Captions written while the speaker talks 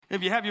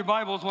If you have your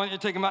Bibles, why don't you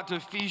take them out to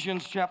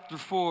Ephesians chapter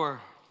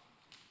 4.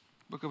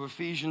 Book of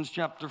Ephesians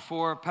chapter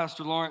 4.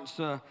 Pastor Lawrence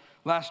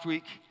last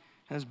week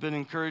has been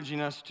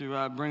encouraging us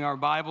to bring our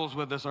Bibles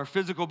with us, our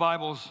physical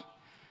Bibles.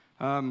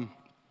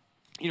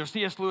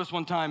 C.S. Lewis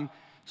one time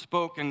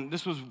spoke, and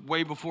this was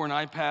way before an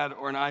iPad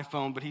or an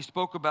iPhone, but he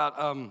spoke about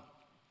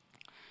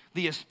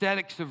the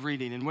aesthetics of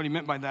reading. And what he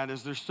meant by that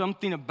is there's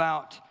something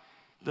about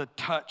the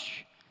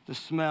touch, the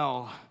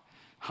smell,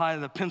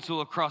 the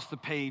pencil across the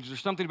page. There's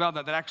something about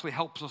that actually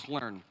helps us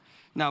learn.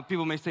 Now,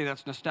 people may say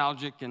that's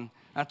nostalgic, and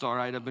that's all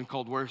right. I've been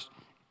called worse.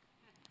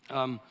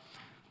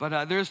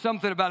 But there's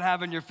something about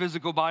having your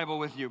physical Bible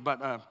with you.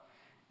 But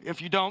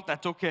if you don't,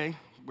 that's okay.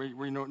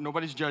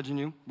 Nobody's judging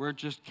you. We're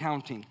just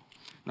counting.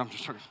 No, I'm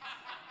just joking.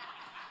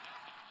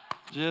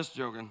 Just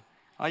joking.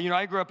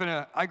 I grew up in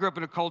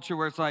a culture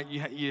where it's like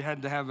you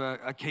had to have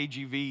a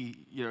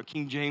KJV,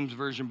 King James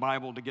Version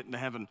Bible to get into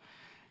heaven.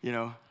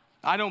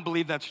 I don't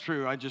believe that's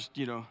true. I just,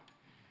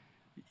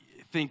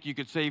 think you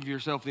could save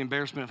yourself the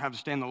embarrassment of having to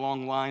stand in the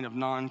long line of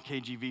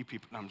non-KJV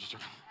people. No, I'm just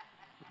joking.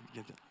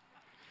 Get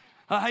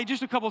that. Hey,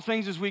 just a couple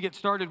things as we get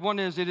started. One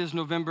is it is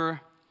November,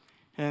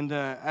 and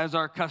as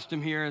our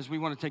custom here, as we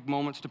want to take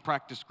moments to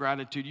practice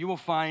gratitude, you will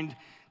find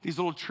these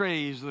little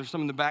trays. There's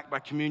some in the back by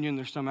communion.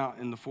 There's some out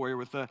in the foyer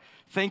with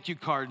thank you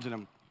cards in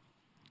them.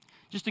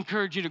 Just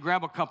encourage you to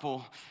grab a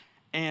couple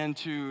and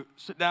to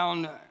sit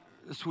down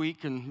this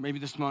week and maybe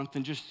this month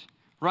and just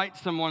write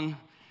someone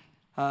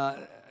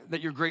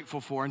that you're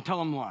grateful for and tell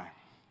them why.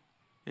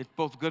 It's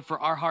both good for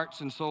our hearts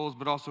and souls,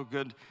 but also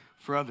good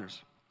for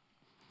others.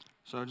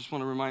 So I just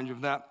want to remind you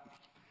of that.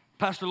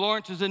 Pastor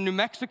Lawrence is in New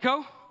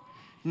Mexico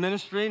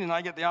ministering, and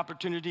I get the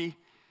opportunity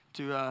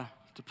to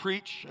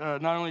preach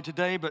not only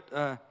today, but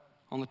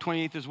on the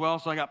 28th as well.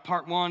 So I got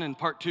part 1 and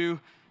part 2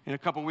 in a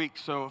couple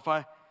weeks. So if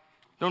I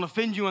don't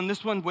offend you on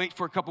this one, wait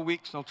for a couple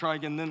weeks. I'll try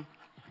again then.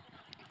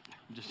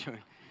 I'm just joking.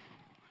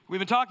 We've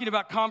been talking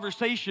about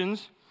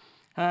conversations.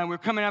 We're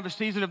coming out of a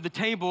season of the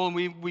table, and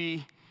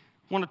we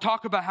want to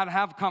talk about how to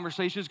have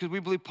conversations because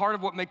we believe part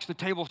of what makes the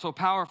table so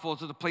powerful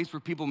is it's a place where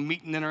people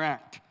meet and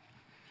interact.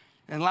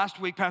 And last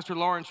week, Pastor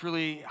Lawrence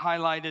really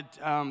highlighted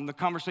the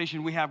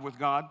conversation we have with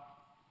God.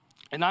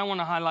 And I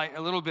want to highlight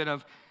a little bit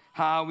of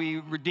how we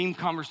redeem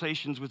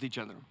conversations with each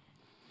other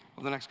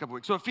over the next couple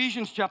weeks. So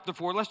Ephesians chapter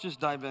 4, let's just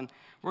dive in.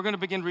 We're going to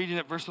begin reading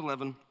at verse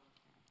 11.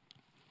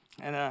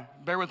 And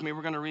bear with me,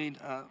 we're going to read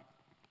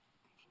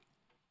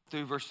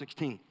through verse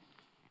 16.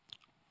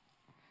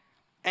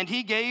 And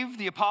he gave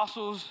the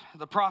apostles,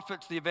 the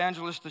prophets, the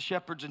evangelists, the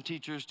shepherds, and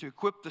teachers to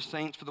equip the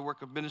saints for the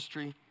work of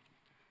ministry,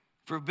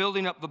 for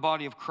building up the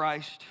body of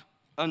Christ,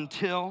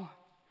 until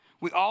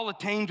we all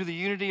attain to the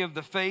unity of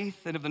the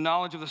faith and of the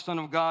knowledge of the Son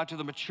of God, to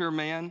the mature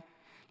man,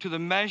 to the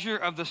measure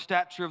of the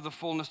stature of the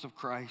fullness of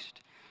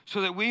Christ,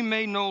 so that we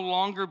may no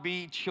longer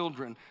be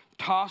children,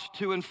 tossed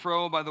to and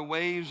fro by the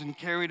waves and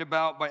carried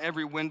about by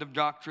every wind of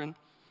doctrine,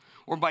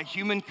 or by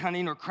human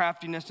cunning or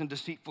craftiness and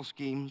deceitful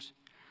schemes.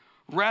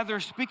 Rather,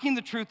 speaking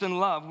the truth in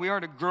love, we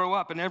are to grow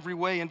up in every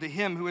way into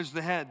him who is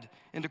the head,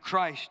 into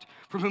Christ,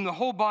 from whom the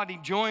whole body,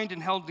 joined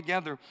and held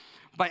together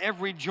by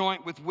every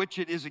joint with which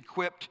it is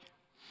equipped,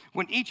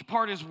 when each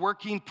part is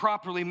working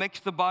properly, makes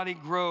the body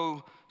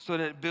grow so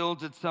that it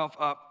builds itself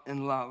up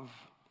in love.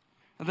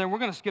 And then we're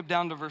going to skip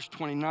down to verse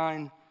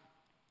 29.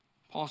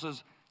 Paul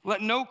says,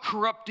 let no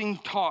corrupting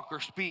talk or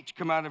speech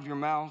come out of your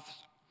mouths,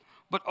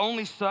 but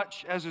only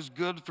such as is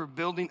good for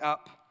building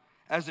up,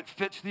 as it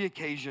fits the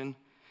occasion,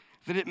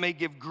 that it may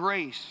give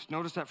grace,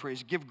 notice that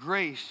phrase, give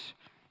grace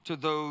to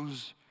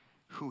those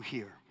who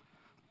hear.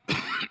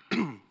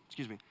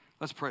 Excuse me,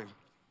 let's pray.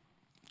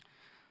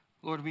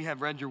 Lord, we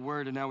have read your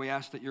word, and now we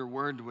ask that your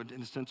word would,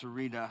 in a sense,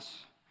 read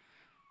us.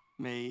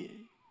 May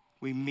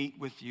we meet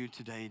with you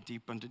today,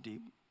 deep unto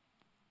deep.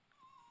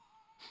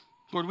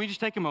 Lord, we just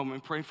take a moment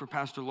and pray for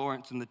Pastor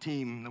Lawrence and the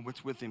team and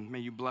what's with him. May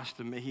you bless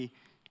them. May he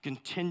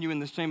continue in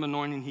the same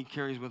anointing he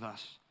carries with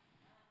us.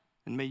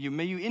 And may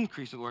you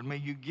increase it, Lord. May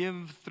you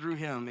give through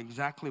him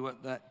exactly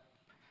what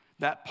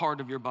that part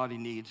of your body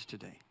needs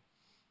today.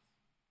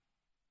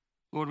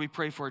 Lord, we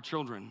pray for our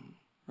children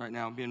right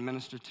now being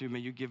ministered to. May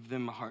you give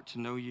them a heart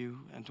to know you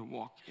and to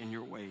walk in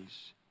your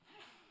ways.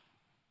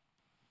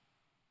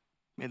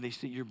 May they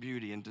see your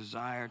beauty and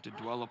desire to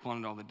dwell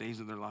upon it all the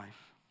days of their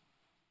life.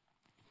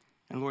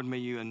 And Lord, may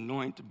you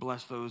anoint,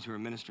 bless those who are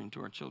ministering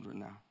to our children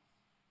now.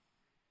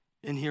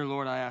 In here,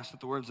 Lord, I ask that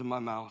the words of my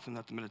mouth and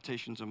that the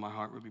meditations of my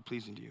heart would be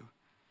pleasing to you.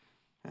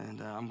 And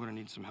I'm going to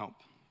need some help.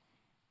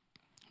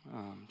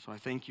 So I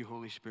thank you,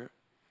 Holy Spirit,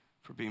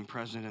 for being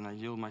present, and I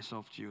yield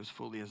myself to you as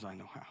fully as I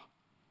know how.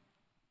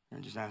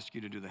 And just ask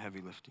you to do the heavy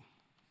lifting.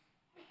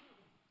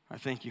 I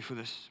thank you for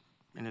this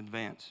in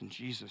advance. In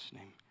Jesus'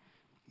 name,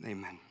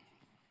 amen.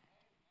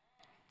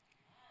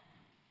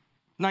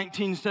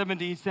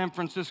 1970, San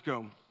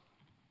Francisco.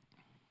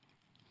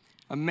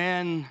 A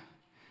man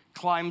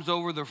climbs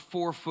over the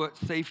 4-foot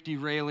safety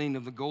railing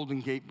of the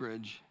Golden Gate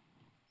Bridge,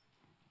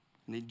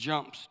 and he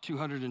jumps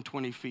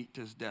 220 feet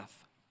to his death.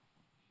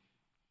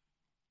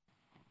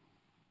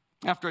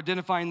 After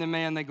identifying the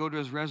man, they go to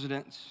his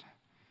residence,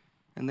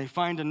 And they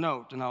find a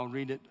note, and I'll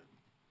read it.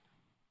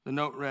 The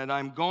note read,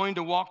 I'm going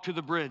to walk to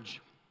the bridge.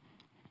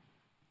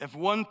 If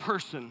one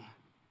person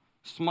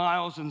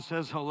smiles and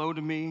says hello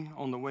to me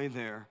on the way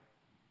there,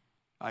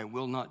 I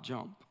will not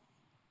jump.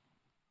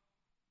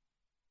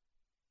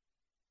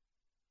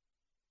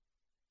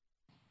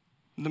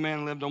 The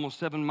man lived almost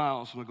 7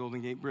 miles from the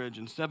Golden Gate Bridge,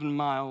 and 7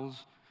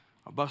 miles,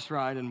 a bus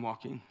ride and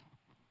walking.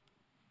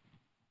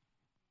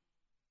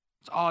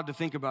 It's odd to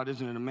think about,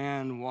 isn't it? A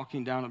man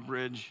walking down a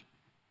bridge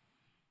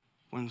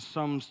when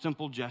some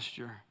simple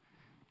gesture,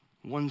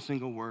 one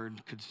single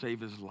word could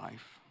save his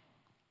life.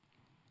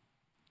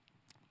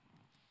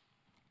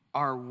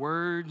 Our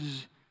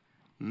words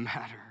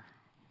matter.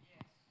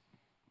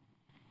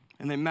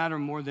 And they matter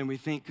more than we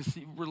think. Because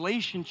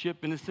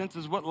relationship, in a sense,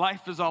 is what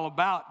life is all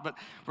about. But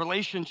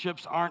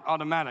relationships aren't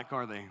automatic,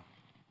 are they?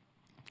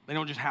 They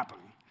don't just happen.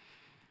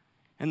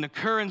 And the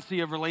currency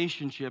of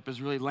relationship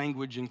is really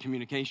language and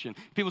communication.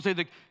 People say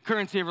the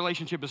currency of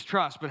relationship is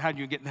trust, but how do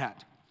you get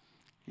that?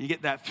 You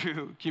get that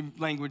through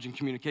language and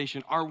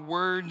communication. Our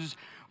words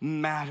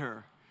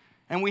matter.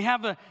 And we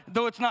have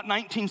though it's not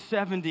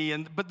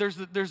 1970, but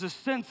there's a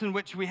sense in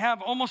which we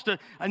have almost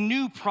a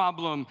new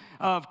problem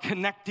of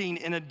connecting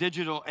in a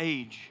digital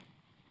age.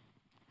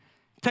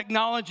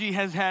 Technology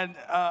has had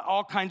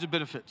all kinds of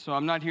benefits. So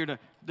I'm not here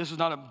this is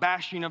not a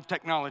bashing of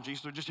technology,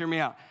 so just hear me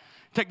out.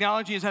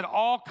 Technology has had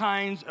all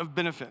kinds of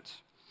benefits,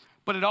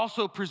 but it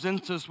also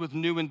presents us with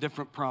new and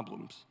different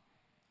problems.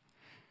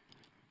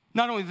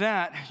 Not only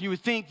that, you would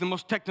think the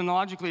most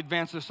technologically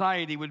advanced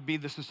society would be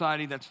the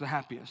society that's the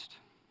happiest.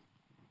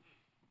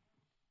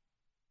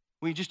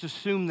 We just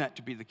assume that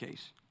to be the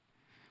case.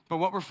 But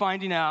what we're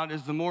finding out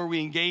is the more we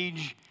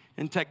engage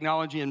in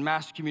technology and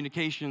mass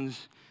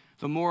communications,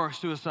 the more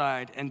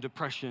suicide and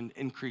depression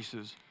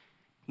increases,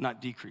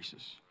 not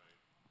decreases.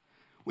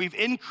 We've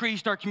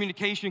increased our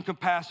communication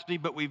capacity,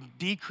 but we've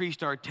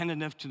decreased our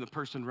attentiveness to the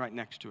person right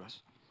next to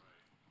us.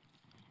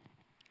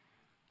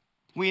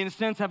 We, in a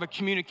sense, have a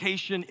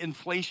communication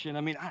inflation.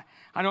 I mean,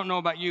 I don't know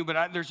about you,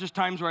 but there's just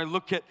times where I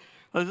look at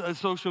a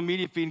social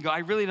media feed and go, I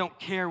really don't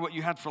care what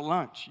you had for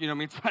lunch. You know what I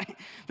mean? It's like,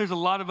 there's a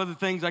lot of other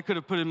things I could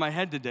have put in my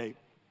head today,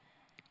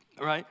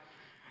 right?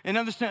 And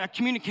understand, a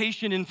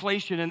communication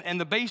inflation, and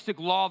the basic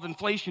law of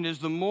inflation is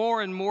the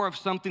more and more of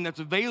something that's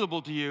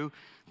available to you,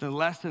 the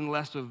less and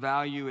less of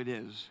value it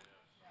is.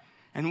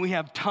 And we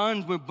have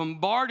tons, we're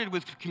bombarded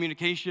with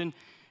communication,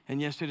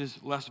 and yes, it is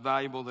less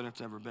valuable than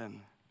it's ever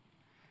been.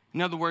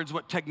 In other words,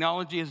 what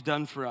technology has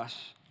done for us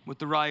with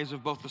the rise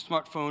of both the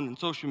smartphone and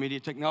social media,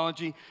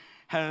 technology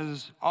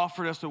has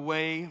offered us a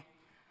way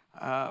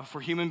for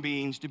human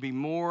beings to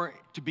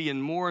be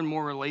in more and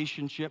more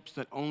relationships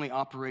that only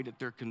operate at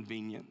their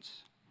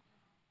convenience.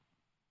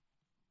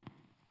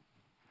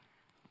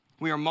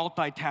 We are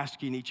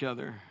multitasking each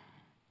other.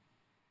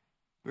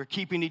 We're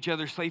keeping each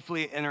other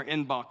safely in our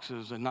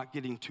inboxes and not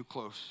getting too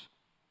close.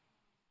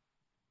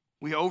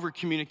 We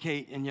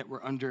over-communicate, and yet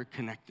we're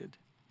under-connected.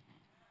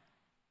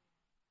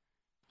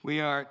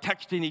 We are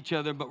texting each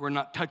other, but we're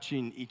not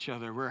touching each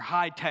other. We're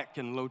high-tech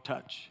and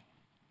low-touch.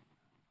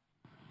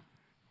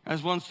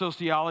 As one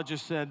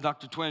sociologist said,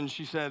 Dr. Twin,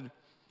 she said,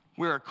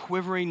 we're a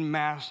quivering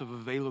mass of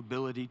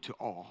availability to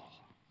all,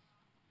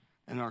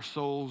 and our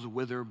souls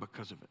wither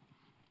because of it.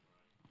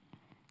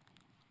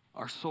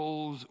 Our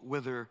souls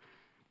wither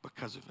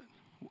because of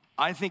it.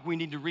 I think we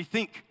need to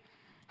rethink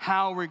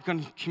how we're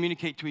going to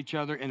communicate to each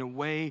other in a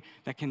way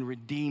that can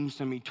redeem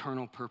some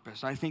eternal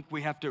purpose. I think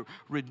we have to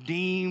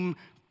redeem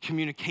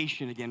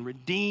communication again,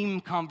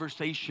 redeem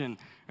conversation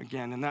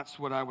again, and that's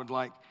what I would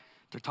like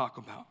to talk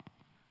about.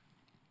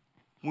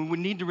 We would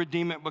need to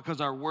redeem it because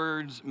our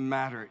words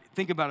matter.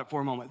 Think about it for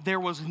a moment. There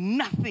was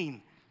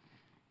nothing.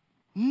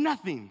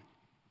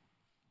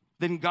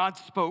 Then God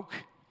spoke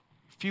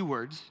a few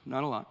words,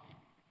 not a lot,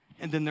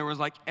 and then there was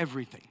like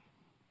everything.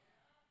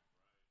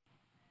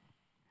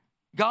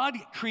 God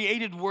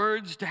created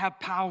words to have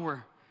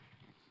power.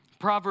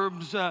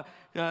 Proverbs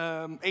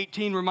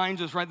 18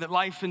 reminds us, right, that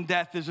life and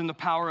death is in the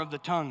power of the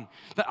tongue.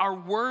 That our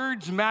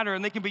words matter,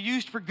 and they can be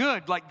used for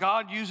good, like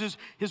God uses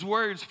his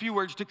words, few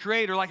words, to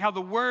create, or like how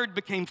the word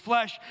became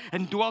flesh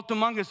and dwelt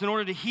among us in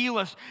order to heal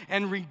us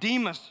and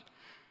redeem us.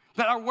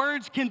 That our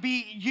words can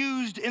be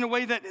used in a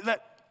way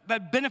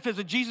that benefits.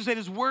 That Jesus said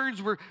his words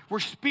were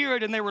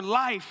spirit and they were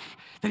life.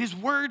 That his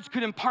words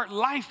could impart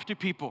life to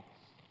people.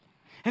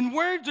 And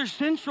words are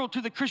central to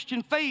the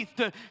Christian faith,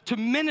 to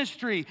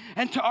ministry,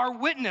 and to our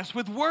witness.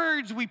 With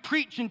words we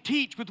preach and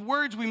teach. With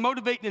words we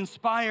motivate and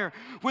inspire.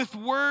 With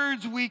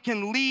words we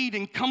can lead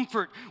and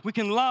comfort. We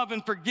can love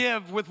and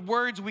forgive. With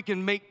words we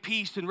can make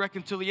peace and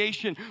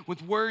reconciliation.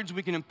 With words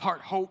we can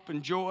impart hope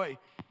and joy.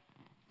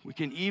 We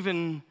can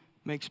even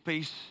make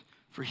space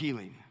for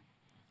healing.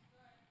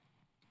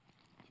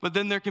 But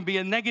then there can be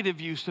a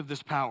negative use of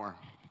this power,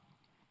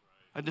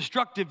 a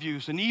destructive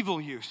use, an evil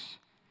use.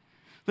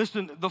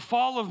 Listen, the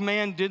fall of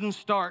man didn't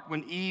start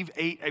when Eve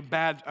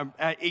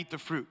ate the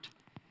fruit.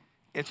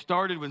 It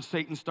started when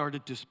Satan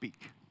started to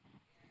speak.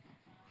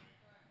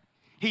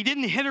 He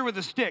didn't hit her with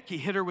a stick. He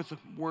hit her with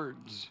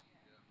words,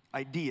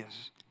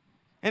 ideas.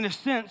 In a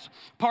sense,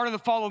 part of the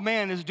fall of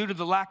man is due to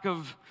the lack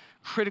of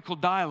critical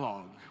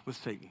dialogue with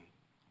Satan,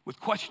 with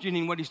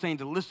questioning what he's saying,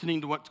 to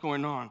listening to what's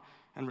going on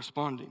and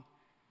responding.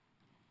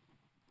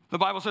 The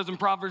Bible says in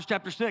Proverbs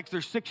chapter 6,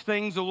 there's 6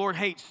 things the Lord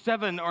hates.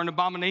 7 are an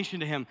abomination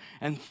to him.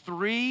 And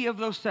 3 of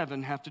those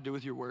 7 have to do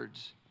with your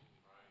words.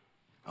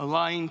 A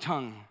lying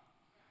tongue,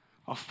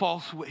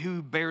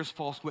 who bears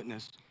false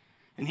witness,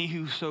 and he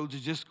who sows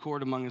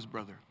discord among his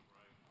brother.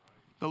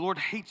 The Lord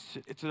hates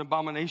it. It's an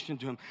abomination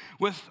to him.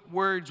 With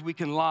words we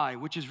can lie,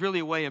 which is really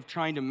a way of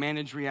trying to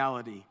manage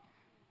reality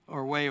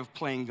or a way of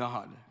playing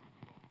God.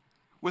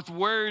 With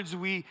words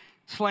we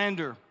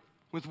slander.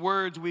 With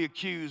words we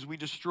accuse, we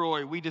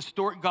destroy, we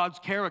distort God's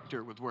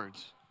character with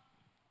words.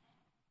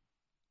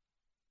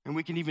 And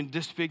we can even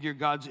disfigure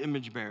God's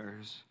image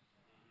bearers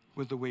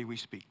with the way we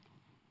speak.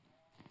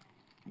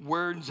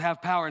 Words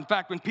have power. In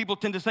fact, when people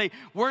tend to say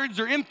words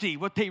are empty,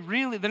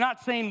 they're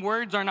not saying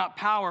words are not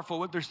powerful.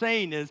 What they're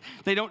saying is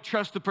they don't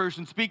trust the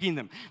person speaking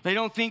them. They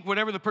don't think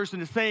whatever the person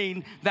is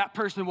saying, that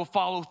person will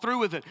follow through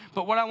with it.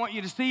 But what I want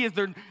you to see is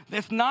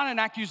it's not an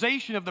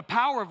accusation of the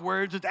power of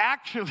words. It's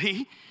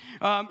actually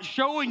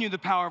showing you the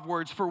power of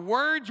words. For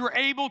words were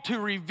able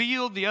to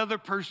reveal the other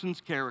person's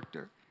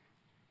character.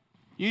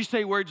 You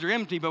say words are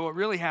empty, but what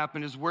really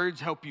happened is words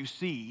help you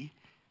see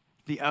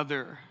the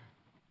other.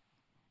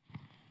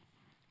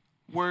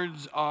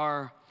 Words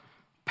are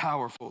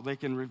powerful. They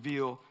can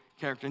reveal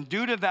character. And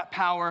due to that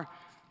power,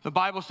 the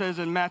Bible says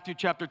in Matthew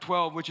chapter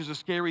 12, which is a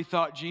scary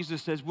thought,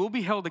 Jesus says, we'll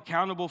be held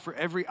accountable for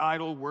every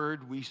idle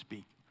word we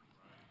speak.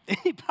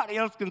 Anybody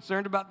else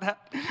concerned about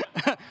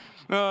that?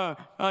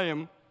 I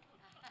am.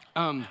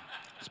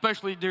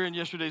 Especially during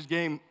yesterday's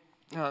game,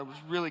 I was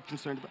really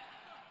concerned about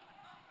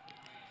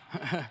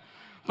it.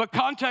 But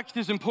context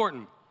is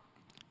important.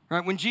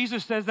 Right, when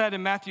Jesus says that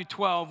in Matthew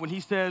 12, when he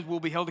says we'll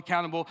be held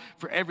accountable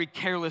for every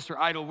careless or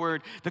idle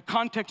word, the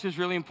context is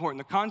really important.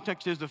 The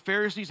context is the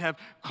Pharisees have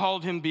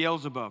called him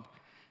Beelzebub.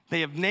 They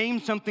have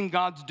named something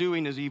God's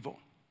doing as evil.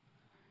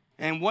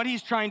 And what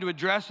he's trying to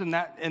address in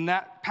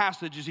that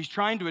passage is he's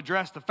trying to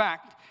address the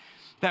fact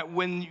that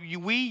when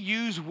we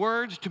use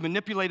words to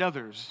manipulate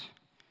others,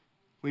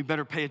 we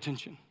better pay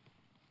attention.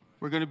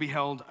 We're going to be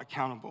held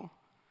accountable.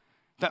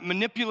 That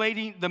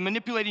the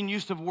manipulating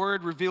use of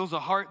word reveals a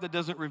heart that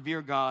doesn't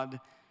revere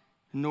God,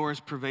 nor is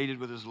pervaded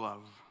with his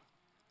love.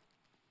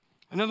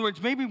 In other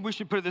words, maybe we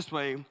should put it this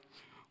way.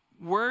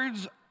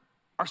 Words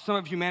are some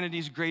of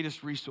humanity's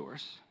greatest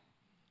resource.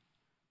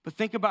 But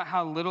think about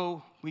how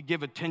little we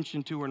give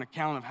attention to or an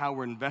account of how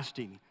we're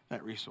investing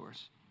that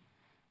resource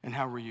and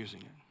how we're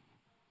using it.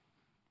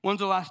 When's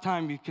the last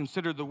time you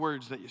considered the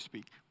words that you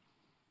speak?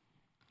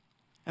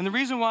 And the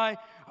reason why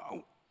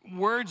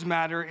words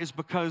matter is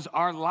because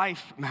our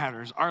life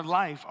matters. Our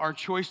life, our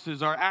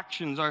choices, our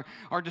actions,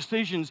 our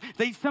decisions,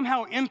 they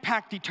somehow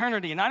impact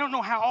eternity. And I don't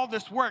know how all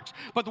this works,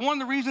 but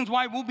one of the reasons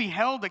why we'll be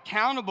held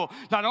accountable,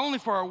 not only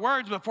for our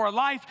words, but for our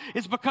life,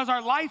 is because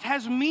our life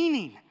has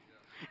meaning.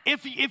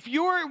 If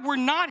you were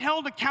not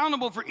held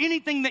accountable for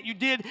anything that you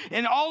did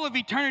in all of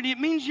eternity, it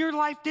means your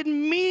life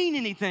didn't mean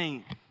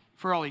anything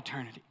for all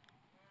eternity.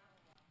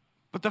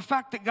 But the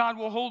fact that God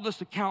will hold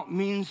us account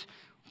means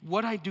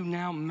what I do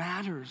now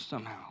matters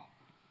somehow.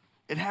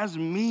 It has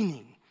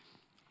meaning,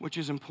 which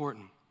is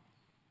important.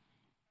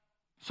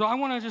 So I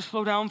want to just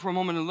slow down for a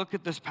moment and look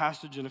at this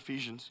passage in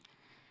Ephesians.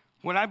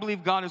 What I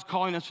believe God is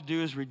calling us to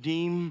do is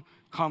redeem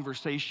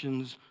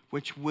conversations,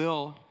 which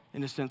will,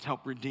 in a sense,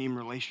 help redeem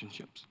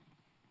relationships.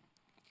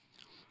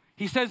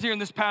 He says here in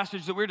this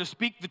passage that we're to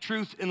speak the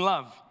truth in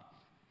love.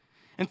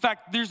 In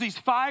fact, there's these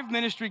 5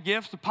 ministry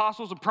gifts,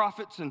 apostles and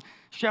prophets and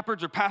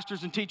shepherds or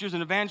pastors and teachers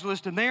and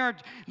evangelists, and they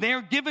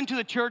are given to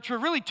the church for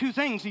really 2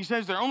 things. He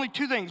says there are only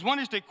 2 things. One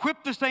is to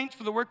equip the saints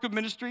for the work of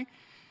ministry.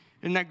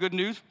 Isn't that good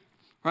news?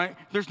 Right?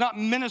 There's not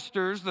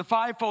ministers. The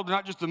 5-fold are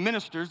not just the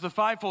ministers. The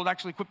 5-fold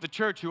actually equip the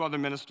church, who are the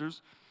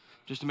ministers,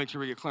 just to make sure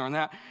we get clear on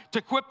that. To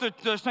equip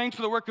the saints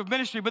for the work of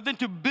ministry, but then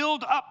to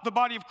build up the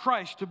body of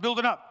Christ, to build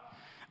it up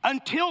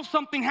until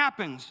something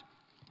happens.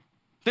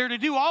 They're to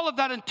do all of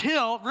that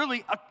until,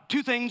 really,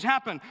 2 things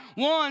happen.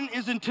 One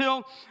is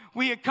until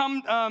we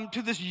come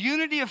to this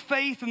unity of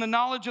faith and the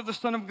knowledge of the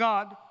Son of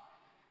God.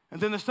 And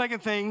then the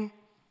second thing,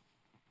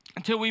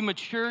 until we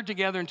mature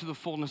together into the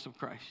fullness of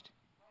Christ.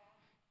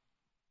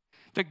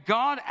 That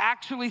God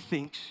actually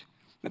thinks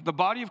that the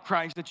body of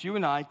Christ, that you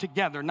and I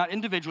together, not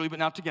individually, but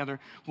now together,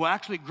 will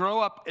actually grow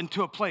up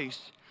into a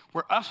place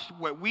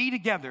where we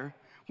together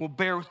will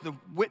bear the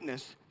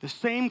witness, the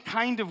same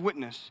kind of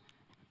witness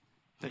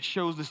that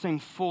shows the same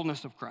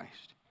fullness of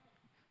Christ.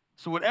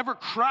 So whatever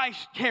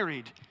Christ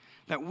carried,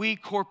 that we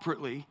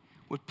corporately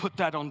would put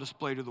that on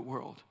display to the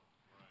world,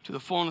 to the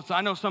fullness. I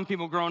know some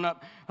people growing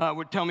up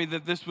would tell me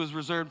that this was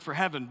reserved for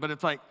heaven, but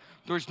it's like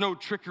there's no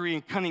trickery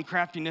and cunning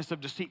craftiness of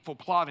deceitful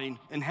plotting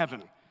in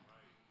heaven.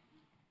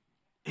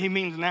 He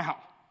means now.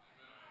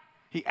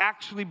 He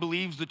actually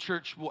believes the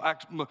church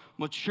will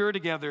mature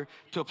together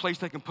to a place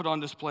that can put on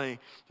display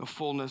the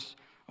fullness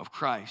of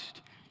Christ.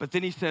 But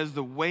then he says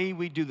the way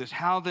we do this,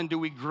 how then do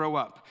we grow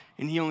up?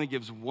 And he only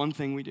gives one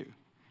thing we do.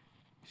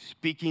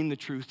 speaking the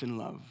truth in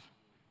love,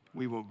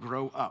 we will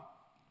grow up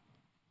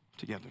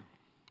together.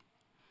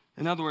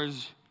 In other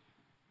words,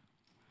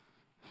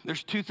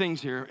 there's two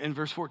things here in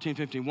verse 14,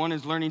 15. One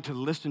is learning to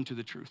listen to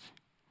the truth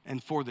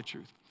and for the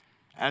truth.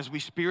 As we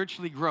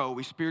spiritually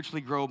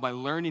grow by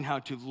learning how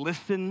to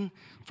listen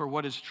for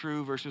what is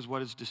true versus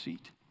what is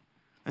deceit.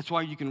 That's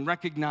why you can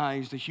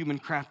recognize the human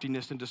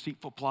craftiness and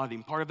deceitful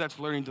plotting. Part of that's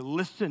learning to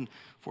listen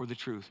for the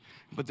truth.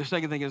 But the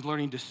second thing is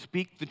learning to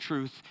speak the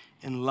truth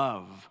in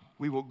love.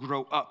 We will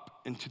grow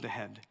up into the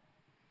head.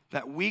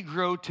 That we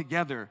grow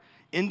together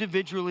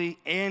individually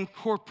and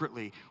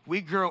corporately.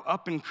 We grow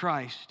up in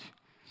Christ.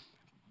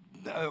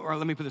 Or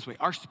let me put it this way.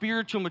 Our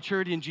spiritual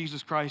maturity in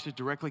Jesus Christ is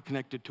directly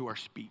connected to our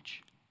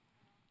speech.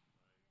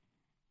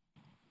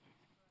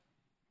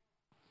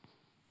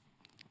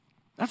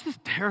 That's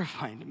just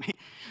terrifying to me.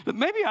 But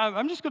maybe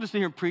I'm just going to sit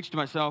here and preach to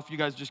myself. You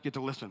guys just get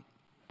to listen.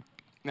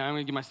 Now I'm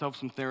going to give myself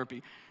some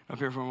therapy up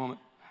here for a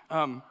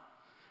moment.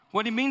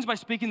 What he means by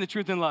speaking the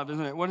truth in love,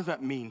 isn't it? What does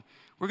that mean?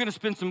 We're going to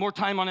spend some more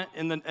time on it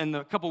in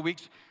the couple of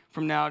weeks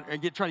from now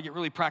and try to get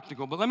really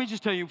practical. But let me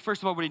just tell you,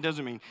 first of all, what he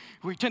doesn't mean.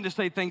 We tend to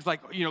say things like,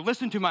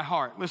 listen to my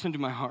heart, right?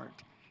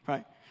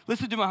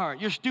 Listen to my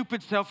heart. You're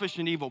stupid, selfish,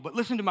 and evil, but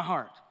listen to my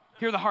heart.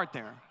 Hear the heart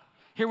there.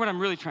 Hear what I'm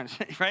really trying to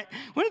say, right?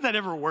 When does that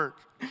ever work?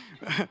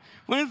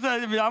 When is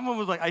that? I'm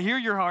almost like, I hear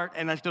your heart,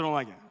 and I still don't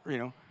like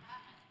it,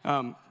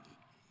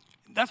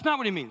 That's not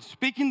what he means.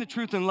 Speaking the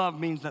truth in love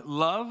means that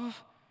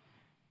love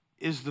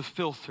is the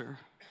filter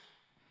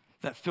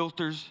that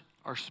filters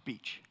our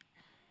speech.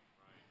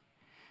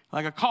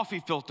 Like a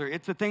coffee filter,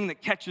 it's the thing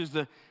that catches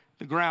the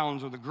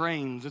grounds or the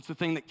grains. It's the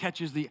thing that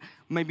catches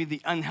maybe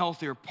the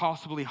unhealthy or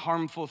possibly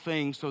harmful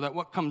things so that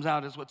what comes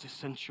out is what's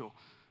essential,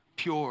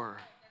 pure.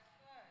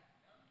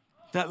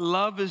 That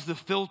love is the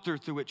filter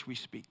through which we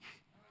speak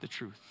the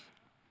truth.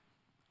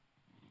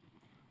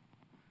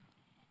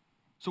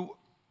 So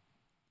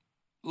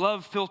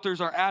love filters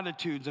our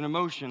attitudes and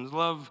emotions.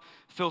 Love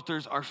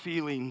filters our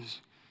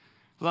feelings.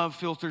 Love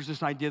filters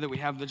this idea that we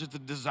have, there's just a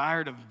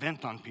desire to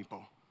vent on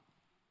people.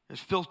 It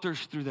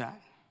filters through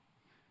that.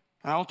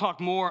 And I'll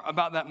talk more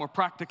about that more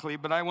practically,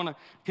 but I want to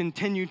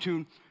continue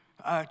to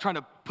try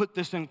to put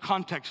this in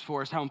context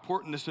for us, how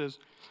important this is.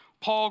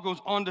 Paul goes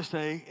on to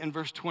say in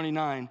verse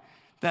 29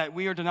 that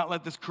we are to not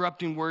let this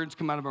corrupting words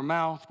come out of our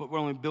mouth, but what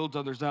only builds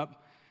others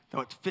up.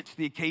 Though it fits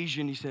the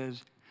occasion, he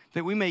says,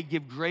 that we may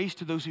give grace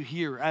to those who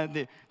hear.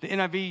 The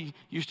NIV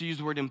used to use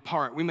the word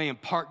impart. We may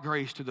impart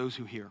grace to those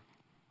who hear.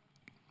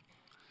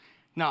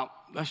 Now,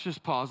 let's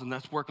just pause and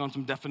let's work on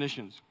some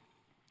definitions.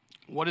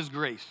 What is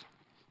grace?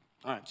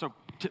 All right, so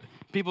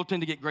people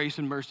tend to get grace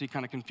and mercy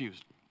kind of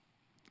confused.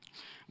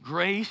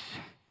 Grace,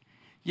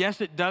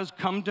 yes, it does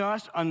come to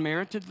us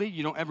unmeritedly.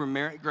 You don't ever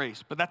merit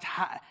grace, but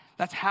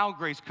that's how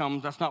grace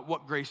comes. That's not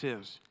what grace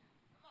is.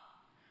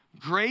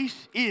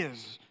 Grace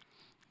is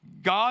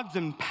God's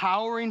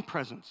empowering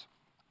presence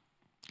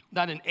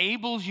that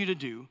enables you to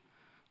do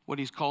what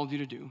he's called you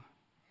to do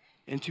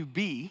and to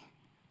be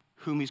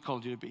whom he's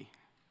called you to be.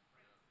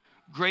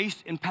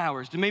 Grace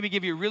empowers. To maybe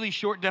give you a really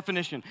short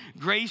definition,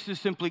 grace is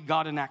simply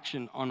God in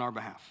action on our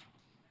behalf.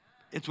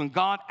 It's when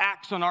God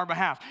acts on our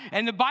behalf.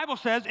 And the Bible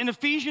says in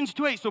Ephesians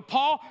 2:8, so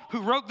Paul,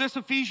 who wrote this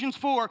Ephesians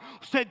 4,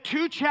 said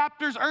 2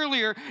 chapters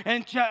earlier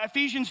in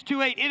Ephesians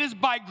 2:8, it is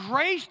by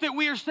grace that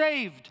we are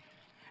saved.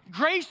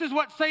 Grace is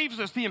what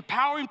saves us, the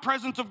empowering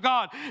presence of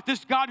God,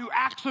 this God who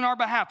acts on our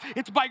behalf.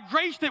 It's by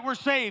grace that we're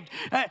saved,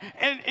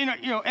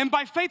 and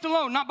by faith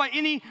alone, not by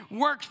any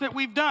works that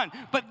we've done.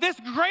 But this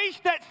grace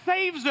that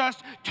saves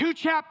us, 2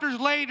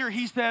 chapters later,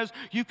 he says,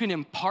 you can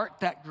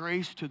impart that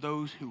grace to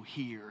those who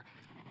hear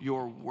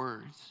your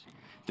words.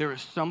 There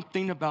is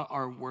something about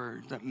our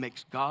words that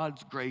makes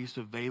God's grace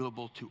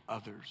available to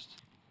others.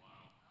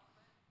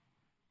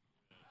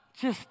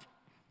 Just,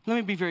 let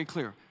me be very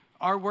clear.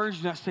 Our words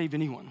do not save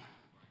anyone.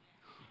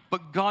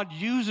 But God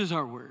uses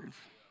our words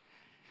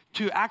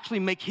to actually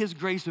make his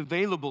grace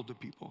available to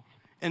people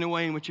in a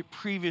way in which it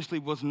previously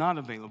was not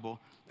available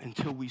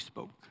until we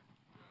spoke.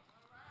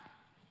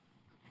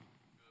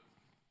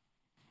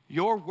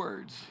 Your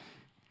words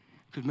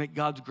could make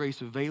God's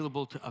grace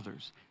available to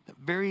others. That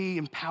very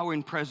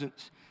empowering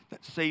presence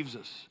that saves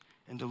us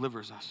and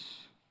delivers us.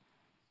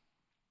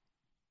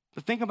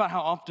 But think about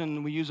how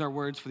often we use our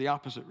words for the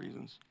opposite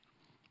reasons.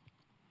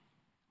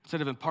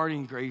 Instead of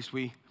imparting grace,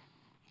 we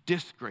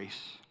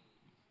disgrace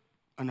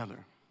another.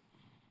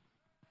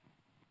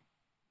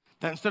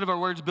 That instead of our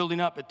words building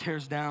up, it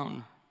tears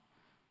down.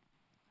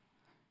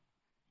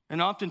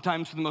 And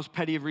oftentimes for the most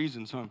petty of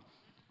reasons,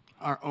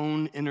 our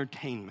own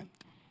entertainment.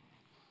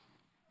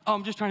 Oh,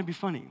 I'm just trying to be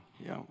funny.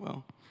 Yeah,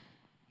 well,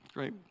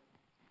 great.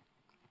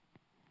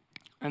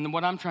 And then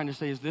what I'm trying to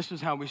say is this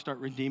is how we start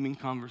redeeming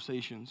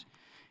conversations,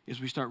 is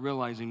we start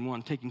realizing,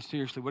 one, taking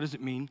seriously, what does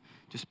it mean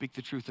to speak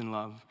the truth in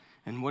love?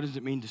 And what does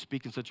it mean to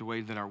speak in such a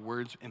way that our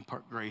words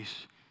impart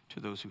grace to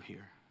those who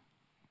hear?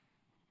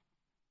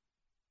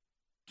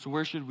 So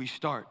where should we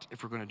start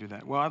if we're going to do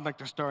that? Well, I'd like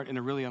to start in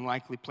a really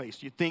unlikely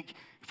place. You'd think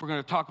if we're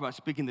going to talk about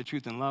speaking the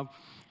truth in love,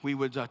 we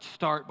would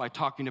start by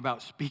talking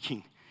about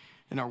speaking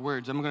in our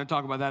words. I'm going to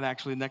talk about that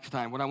actually next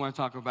time. What I want to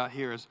talk about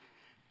here is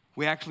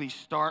we actually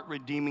start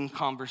redeeming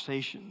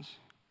conversations,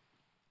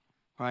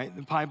 right?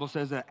 The Bible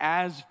says that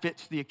as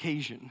fits the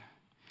occasion.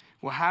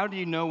 Well, how do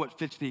you know what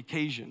fits the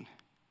occasion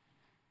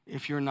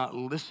if you're not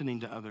listening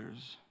to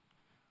others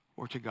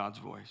or to God's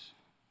voice?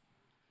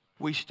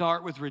 We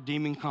start with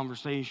redeeming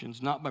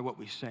conversations, not by what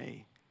we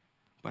say,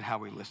 but how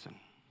we listen.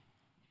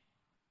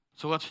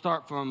 So let's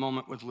start for a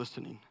moment with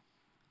listening.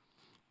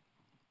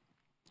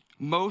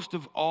 Most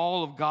of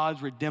all of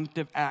God's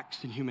redemptive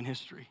acts in human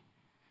history,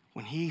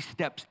 when he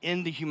steps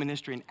into human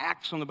history and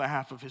acts on the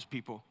behalf of his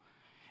people,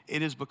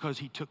 it is because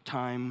he took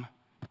time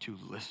to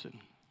listen.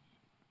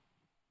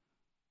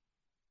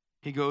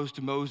 He goes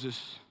to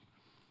Moses,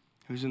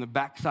 who's in the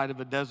backside of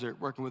a desert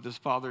working with his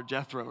father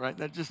Jethro, right?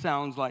 That just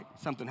sounds like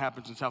something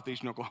happens in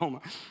southeastern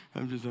Oklahoma.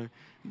 I'm just like,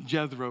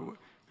 Jethro,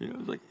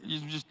 it's like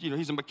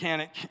he's a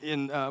mechanic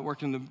in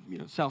working in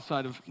the south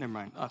side of, never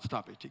mind,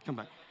 stop it, come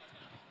back.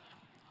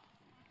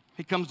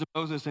 He comes to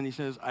Moses and he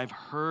says, I've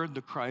heard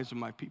the cries of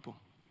my people,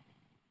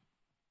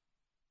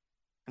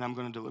 and I'm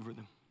going to deliver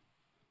them.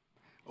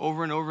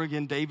 Over and over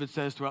again, David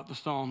says throughout the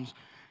Psalms,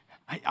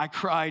 I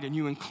cried and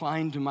you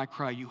inclined to my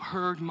cry. You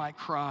heard my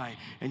cry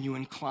and you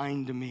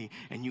inclined to me.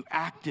 And you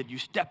acted, you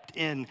stepped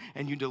in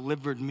and you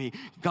delivered me.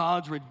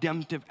 God's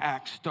redemptive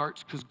act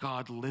starts because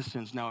God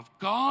listens. Now, if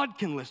God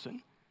can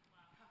listen,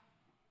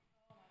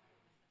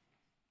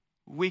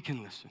 we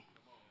can listen.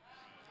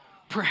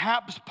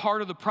 Perhaps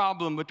part of the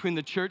problem between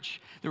the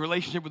church, the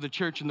relationship with the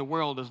church and the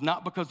world, is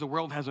not because the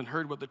world hasn't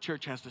heard what the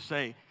church has to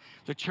say.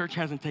 The church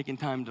hasn't taken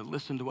time to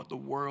listen to what the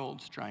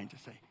world's trying to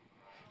say.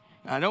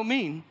 Now, I don't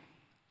mean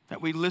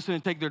that we listen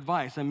and take their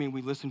advice. I mean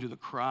we listen to the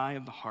cry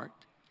of the heart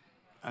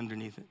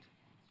underneath it.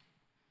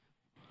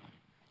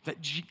 That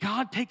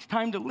God takes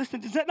time to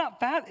listen. Is that not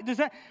bad?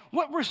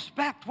 What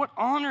respect, what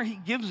honor he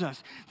gives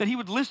us, that he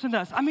would listen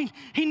to us. I mean,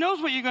 he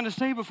knows what you're going to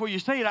say before you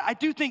say it. I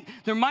do think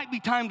there might be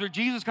times where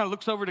Jesus kind of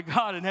looks over to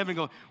God in heaven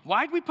and goes,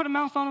 why did we put a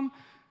mouth on him?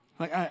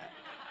 Like,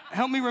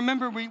 help me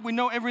remember, we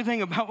know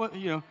everything about what,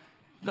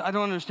 I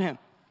don't understand.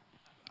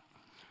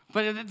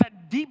 But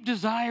that deep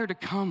desire to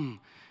come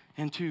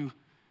and to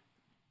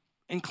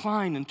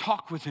incline and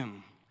talk with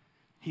him.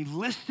 He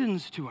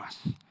listens to us.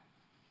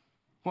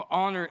 Well,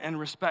 honor and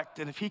respect.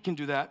 And if he can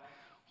do that,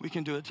 we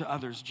can do it to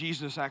others.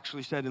 Jesus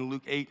actually said in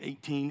Luke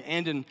 8:18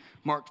 and in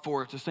Mark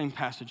 4, it's the same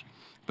passage.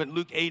 But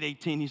Luke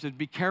 8:18, he said,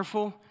 be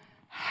careful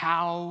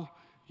how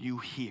you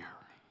hear.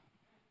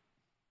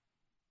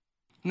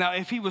 Now,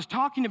 if he was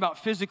talking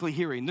about physically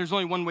hearing, there's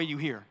only one way you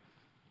hear.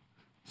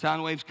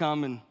 Sound waves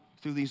come and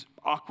through these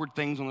awkward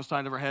things on the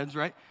side of our heads,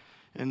 right?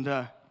 And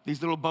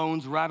these little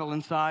bones rattle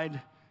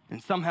inside.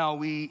 And somehow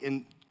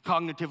we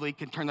cognitively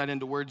can turn that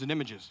into words and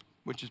images,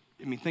 which is,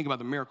 think about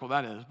the miracle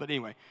that is. But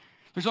anyway,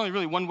 there's only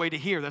really one way to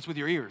hear. That's with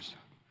your ears.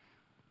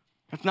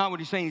 That's not what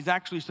he's saying. He's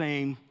actually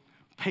saying,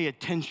 pay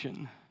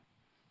attention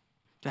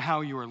to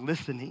how you are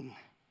listening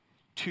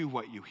to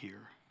what you hear.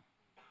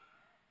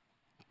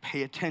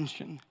 Pay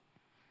attention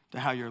to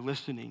how you're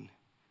listening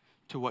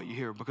to what you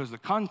hear. Because the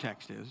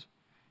context is,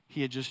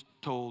 he had just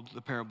told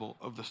the parable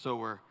of the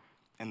sower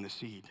and the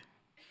seed,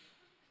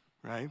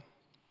 right?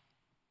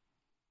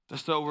 The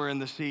sower and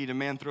the seed. A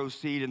man throws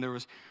seed, and there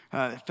was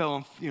it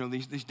fell on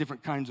these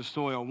different kinds of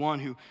soil.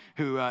 One who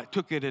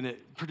took it and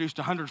it produced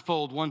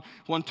 100-fold.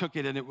 One took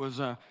it and it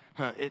was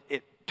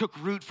it took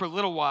root for a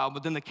little while,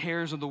 but then the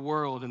cares of the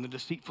world and the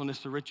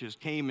deceitfulness of riches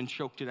came and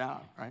choked it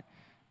out. Right?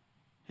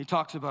 He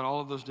talks about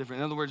all of those different.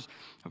 In other words,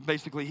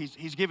 basically,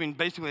 he's giving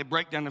basically a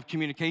breakdown of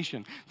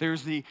communication.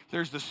 There's the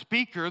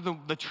speaker,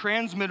 the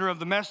transmitter of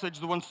the message,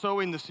 the one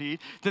sowing the seed.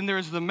 Then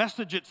there's the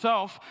message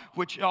itself,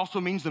 which also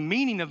means the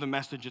meaning of the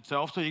message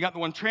itself. So you got the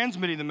one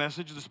transmitting the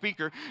message, the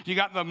speaker. You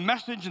got the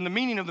message and the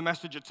meaning of the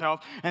message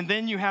itself. And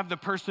then you have the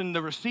person,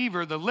 the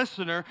receiver, the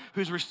listener,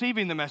 who's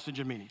receiving the message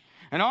and meaning.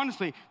 And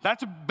honestly,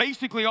 that's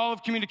basically all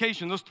of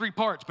communication, those three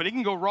parts. But it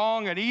can go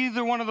wrong at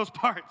either one of those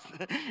parts.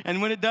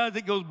 And when it does,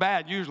 it goes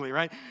bad usually,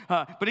 right?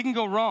 But it can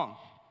go wrong.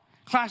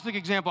 Classic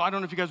example, I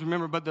don't know if you guys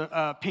remember, but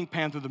the Pink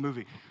Panther, the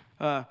movie.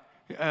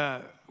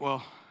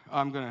 Well,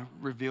 I'm going to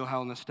reveal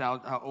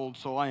how old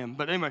soul I am.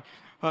 But anyway,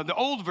 the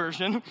old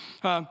version,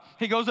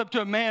 he goes up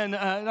to a man,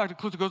 Dr.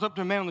 Clute goes up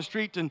to a man on the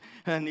street, and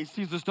he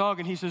sees this dog,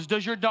 and he says,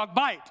 does your dog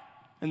bite?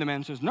 And the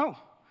man says, no.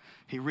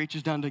 He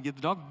reaches down to get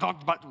the dog.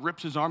 Dog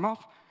rips his arm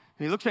off.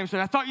 And he looks at him and said,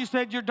 I thought you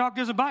said your dog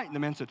doesn't bite. And the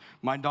man said,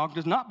 my dog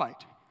does not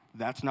bite.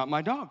 That's not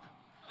my dog.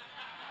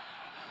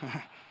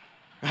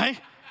 Right?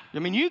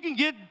 You can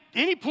get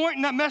any point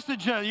in that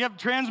message. You have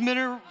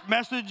transmitter,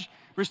 message,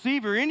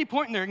 receiver, any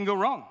point in there can go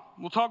wrong.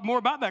 We'll talk more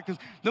about that because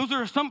those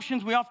are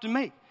assumptions we often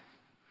make.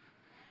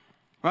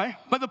 Right?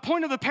 But the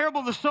point of the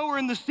parable of the sower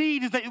and the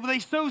seed is that when they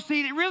sow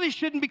seed, it really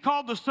shouldn't be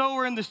called the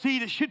sower and the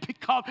seed. It should be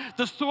called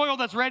the soil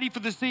that's ready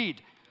for the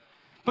seed.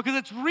 Because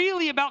it's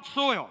really about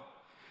soil.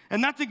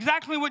 And that's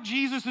exactly what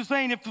Jesus is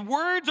saying. If the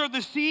words are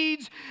the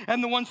seeds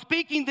and the one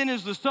speaking then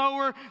is the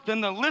sower,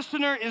 then the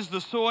listener is the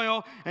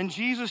soil. And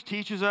Jesus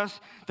teaches us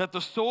that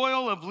the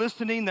soil of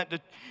listening,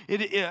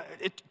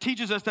 it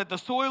teaches us that the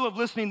soil of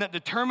listening that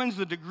determines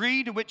the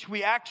degree to which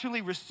we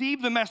actually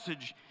receive the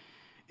message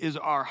is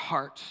our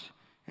hearts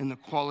and the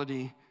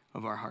quality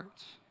of our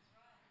hearts.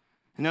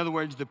 In other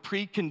words, the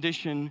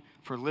precondition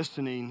for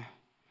listening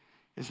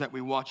is that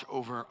we watch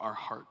over our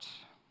hearts.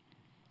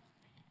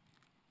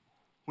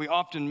 We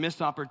often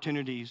miss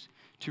opportunities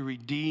to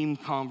redeem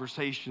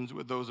conversations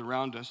with those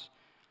around us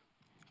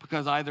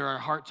because either our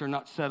hearts are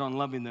not set on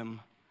loving them,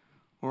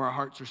 or our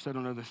hearts are set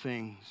on other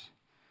things,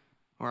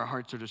 or our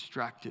hearts are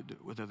distracted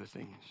with other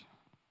things.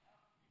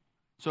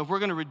 So if we're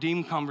going to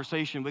redeem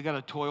conversation, we got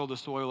to toil the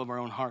soil of our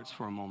own hearts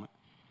for a moment.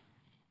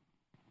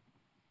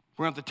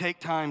 We're going to have to take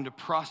time to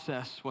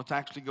process what's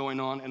actually going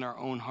on in our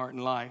own heart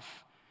and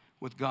life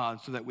with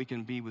God so that we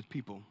can be with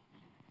people.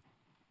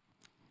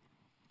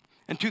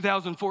 In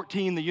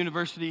 2014, the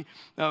University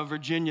of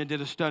Virginia did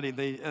a study.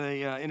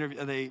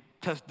 They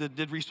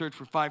did research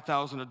for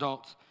 5,000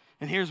 adults.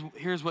 And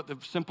here's what the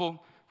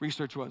simple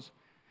research was.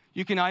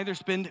 You can either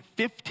spend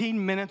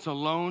 15 minutes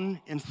alone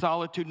in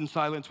solitude and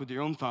silence with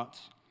your own thoughts,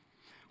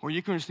 or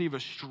you can receive a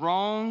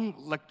strong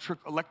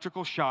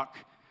electrical shock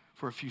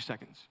for a few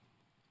seconds.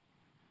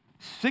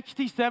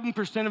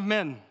 67% of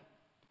men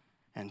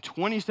and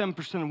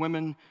 27% of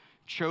women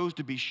chose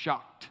to be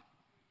shocked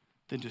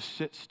than to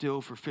sit still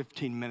for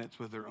 15 minutes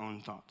with their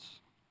own thoughts.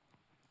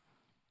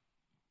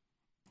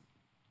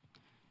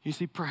 You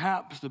see,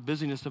 perhaps the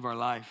busyness of our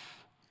life,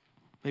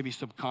 maybe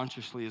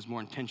subconsciously, is more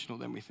intentional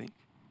than we think.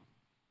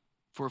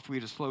 For if we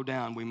were to slow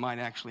down, we might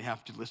actually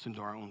have to listen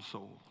to our own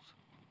souls.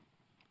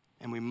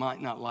 And we might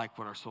not like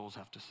what our souls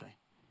have to say.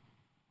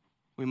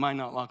 We might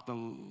not like the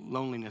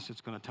loneliness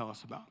it's going to tell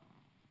us about,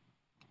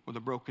 or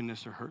the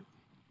brokenness or hurt.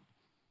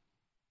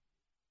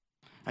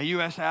 A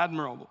U.S.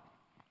 admiral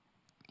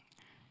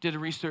did a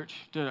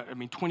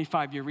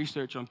 25-year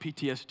research on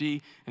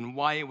PTSD and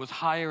why it was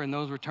higher in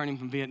those returning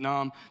from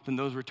Vietnam than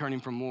those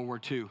returning from World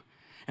War II.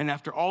 And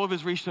after all of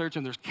his research,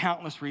 and there's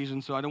countless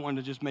reasons, so I don't want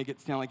to just make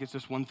it sound like it's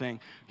just one thing.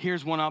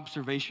 Here's one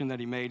observation that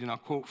he made, and I'll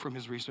quote from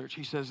his research.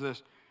 He says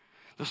this: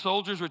 the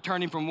soldiers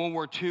returning from World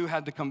War II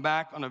had to come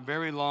back on a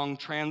very long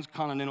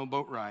transcontinental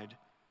boat ride.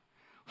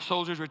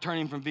 Soldiers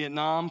returning from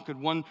Vietnam could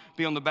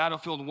be on the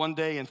battlefield one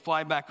day and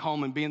fly back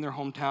home and be in their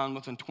hometown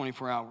within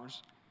 24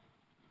 hours.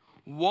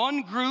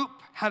 One group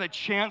had a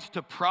chance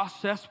to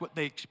process what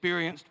they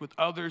experienced with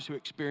others who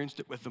experienced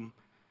it with them.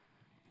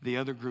 The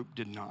other group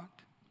did not.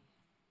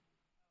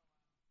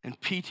 And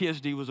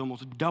PTSD was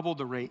almost double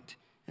the rate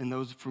in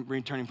those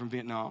returning from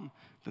Vietnam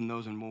than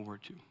those in World War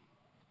II.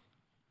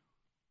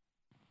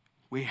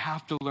 We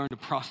have to learn to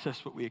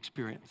process what we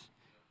experience,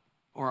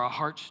 or our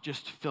hearts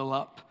just fill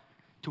up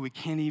till we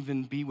can't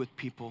even be with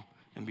people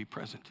and be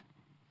present.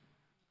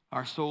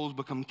 Our souls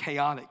become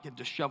chaotic and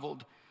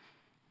disheveled,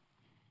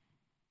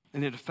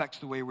 and it affects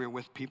the way we're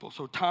with people.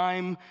 So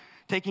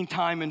taking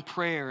time in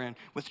prayer and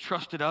with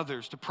trusted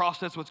others to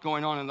process what's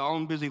going on in our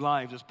own busy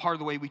lives is part of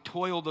the way we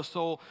toil the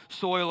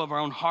soil of our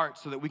own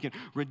hearts so that we can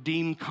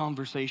redeem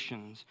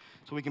conversations,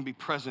 so we can be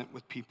present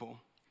with people.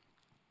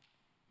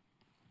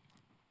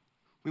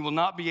 We will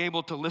not be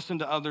able to listen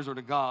to others or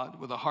to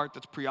God with a heart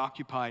that's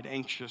preoccupied,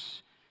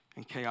 anxious,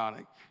 and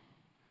chaotic.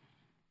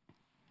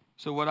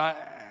 So what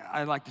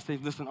I like to say,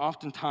 listen,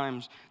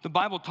 oftentimes the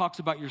Bible talks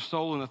about your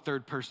soul in the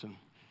third person,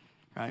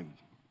 right?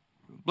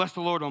 Bless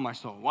the Lord, O my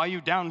soul. Why are you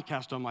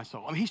downcast, O my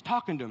soul? I mean, he's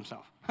talking to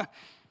himself.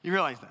 You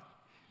realize that?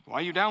 Why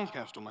are you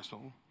downcast, O my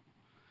soul?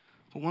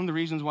 But one of the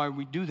reasons why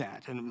we do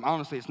that, and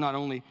honestly, it's not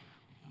only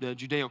the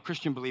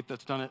Judeo-Christian belief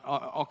that's done it,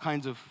 all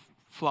kinds of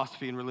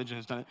philosophy and religion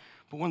has done it,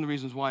 but one of the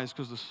reasons why is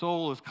because the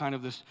soul is kind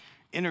of this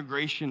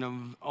integration of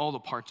all the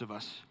parts of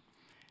us.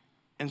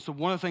 And so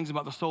one of the things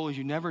about the soul is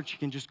you never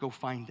can just go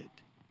find it.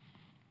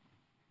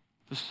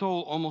 The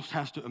soul almost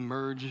has to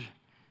emerge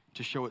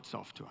to show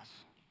itself to us.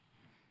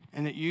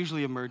 And it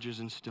usually emerges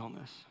in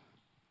stillness.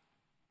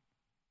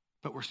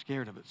 But we're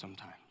scared of it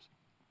sometimes.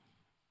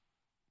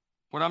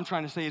 What I'm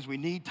trying to say is we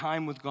need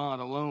time with God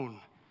alone,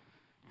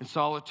 in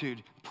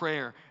solitude,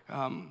 prayer,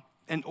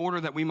 in order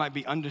that we might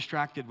be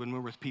undistracted when we're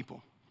with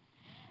people.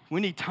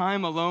 We need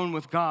time alone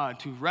with God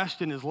to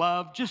rest in his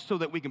love just so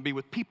that we can be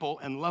with people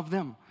and love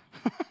them.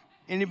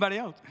 Anybody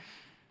else?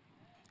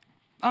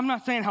 I'm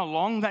not saying how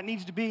long that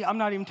needs to be. I'm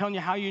not even telling you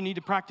how you need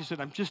to practice it.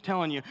 I'm just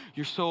telling you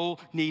your soul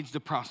needs the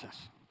process.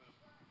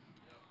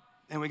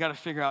 And we got to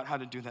figure out how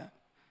to do that.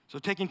 So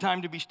taking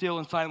time to be still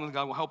and silent with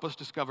God will help us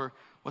discover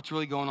what's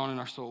really going on in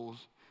our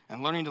souls.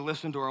 And learning to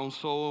listen to our own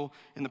soul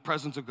in the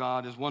presence of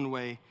God is one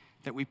way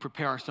that we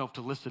prepare ourselves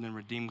to listen and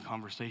redeem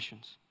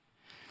conversations.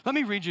 Let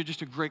me read you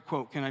just a great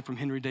quote, from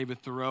Henry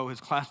David Thoreau,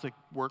 his classic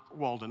work,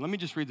 Walden. Let me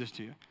just read this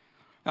to you.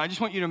 Now, I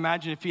just want you to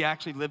imagine if he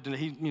actually lived in,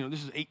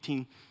 this is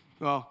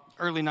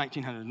early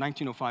 1900s,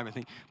 1905, I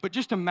think. But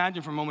just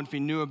imagine for a moment if he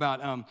knew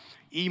about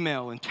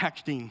email and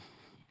texting,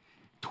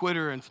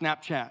 Twitter and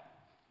Snapchat.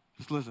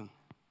 Just listen.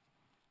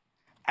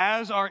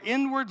 As our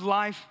inward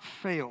life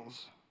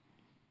fails,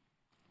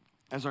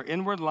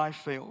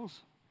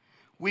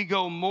 we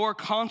go more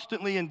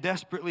constantly and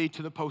desperately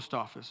to the post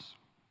office.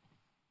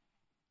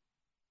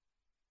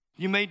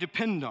 You may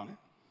depend on it.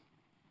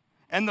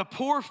 And the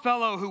poor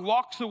fellow who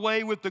walks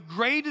away with the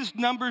greatest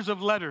numbers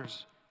of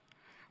letters,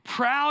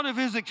 proud of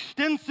his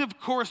extensive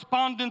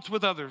correspondence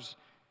with others,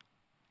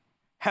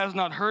 has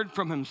not heard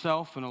from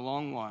himself in a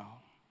long while.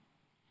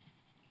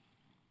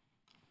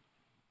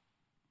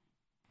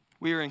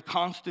 We are in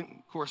constant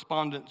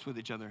correspondence with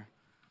each other,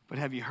 but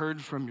have you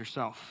heard from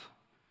yourself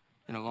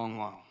in a long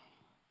while?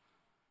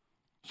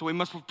 So we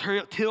must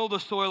till the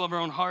soil of our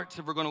own hearts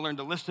if we're going to learn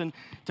to listen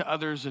to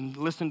others and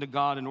listen to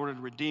God in order to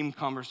redeem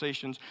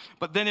conversations.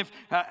 But then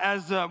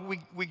as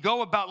we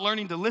go about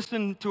learning to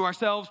listen to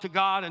ourselves, to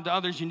God, and to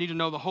others, you need to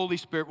know the Holy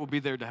Spirit will be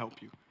there to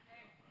help you.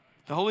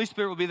 The Holy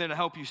Spirit will be there to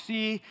help you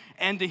see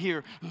and to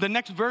hear. The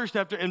next verse,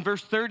 in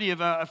verse 30 of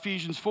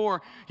Ephesians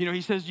 4,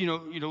 he says,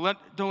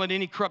 don't let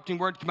any corrupting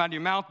word come out of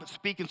your mouth, but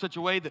speak in such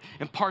a way that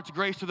imparts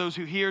grace to those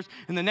who hears.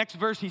 In the next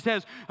verse, he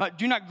says,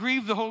 do not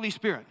grieve the Holy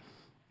Spirit.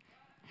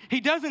 He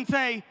doesn't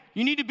say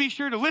you need to be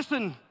sure to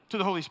listen to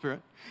the Holy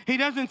Spirit. He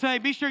doesn't say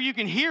be sure you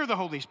can hear the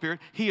Holy Spirit.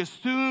 He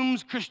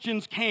assumes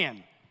Christians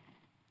can.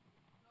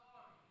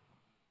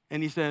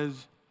 And he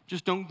says,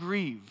 just don't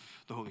grieve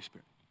the Holy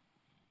Spirit.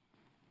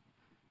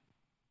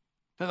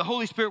 That the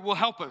Holy Spirit will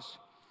help us.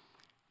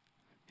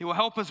 He will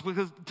help us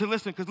to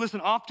listen. Because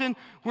listen, often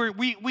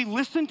we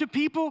listen to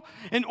people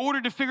in order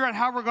to figure out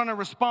how we're going to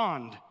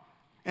respond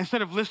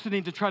instead of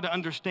listening to try to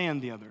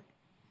understand the other.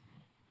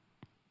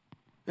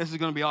 This is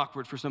going to be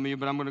awkward for some of you,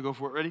 but I'm going to go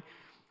for it. Ready?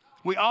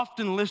 We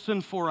often listen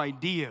for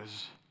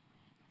ideas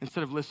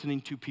instead of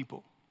listening to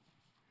people.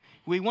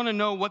 We want to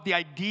know what the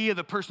idea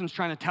the person's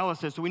trying to tell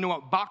us is so we know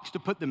what box to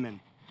put them in.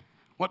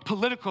 What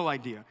political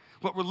idea,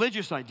 what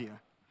religious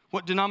idea,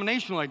 what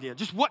denominational idea.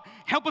 Just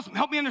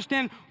help me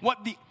understand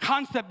what the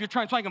concept you're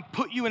trying, so I can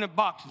put you in a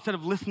box instead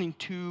of listening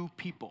to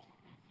people.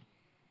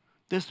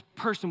 This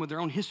person with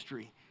their own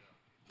history,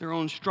 their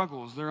own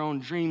struggles, their own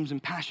dreams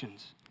and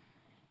passions.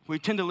 We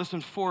tend to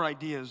listen for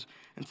ideas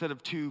instead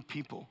of to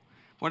people.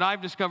 What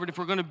I've discovered, if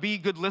we're going to be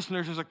good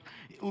listeners, is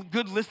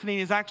good listening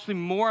is actually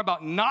more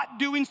about not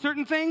doing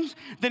certain things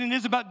than it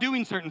is about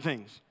doing certain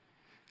things.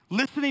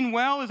 Listening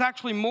well is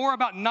actually more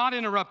about not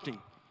interrupting.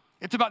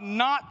 It's about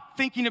not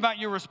thinking about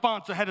your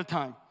response ahead of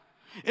time.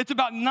 It's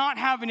about not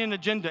having an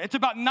agenda. It's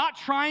about not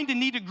trying to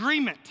need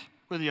agreement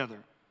with the other,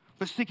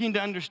 but seeking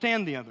to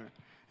understand the other,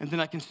 and then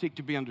I can seek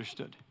to be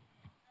understood.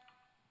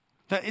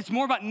 That it's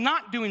more about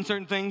not doing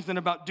certain things than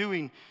about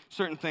doing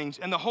certain things,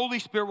 and the Holy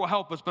Spirit will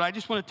help us, but I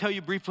just want to tell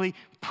you briefly,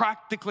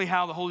 practically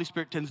how the Holy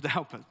Spirit tends to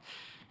help us,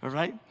 all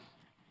right?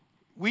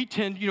 We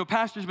tend,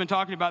 pastors have been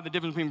talking about the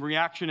difference between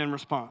reaction and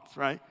response,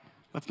 right?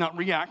 Let's not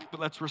react, but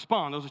let's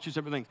respond. Those are two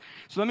separate things.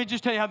 So let me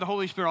just tell you how the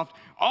Holy Spirit,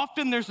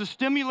 often there's a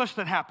stimulus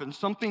that happens.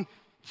 Something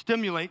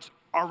stimulates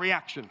our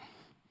reaction,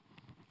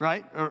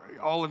 right? Or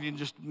all of you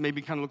just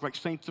maybe kind of look like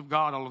saints of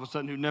God all of a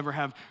sudden who never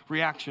have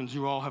reactions.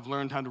 You all have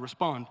learned how to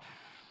respond.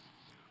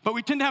 But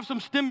we tend to have some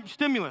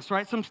stimulus,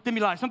 right? Some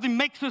stimuli. Something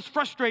makes us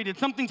frustrated.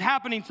 Something's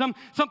happening.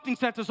 Something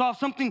sets us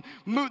off.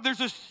 There's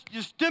a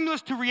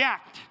stimulus to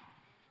react.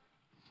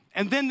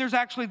 And then there's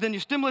then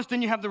your stimulus,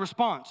 then you have the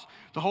response.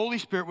 The Holy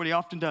Spirit, what he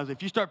often does,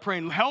 if you start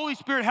praying, Holy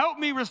Spirit, help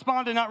me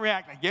respond and not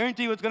react, I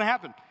guarantee you what's going to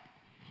happen.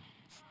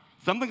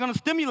 Something's going to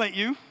stimulate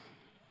you,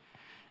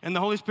 and the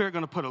Holy Spirit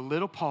going to put a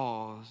little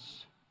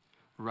pause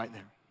right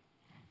there.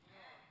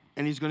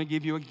 And he's going to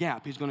give you a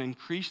gap. He's going to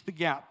increase the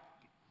gap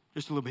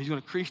just a little bit. He's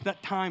going to increase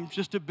that time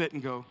just a bit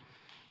and go,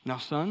 now,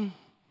 son,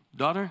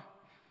 daughter,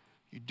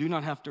 you do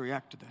not have to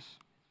react to this.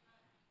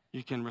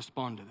 You can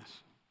respond to this.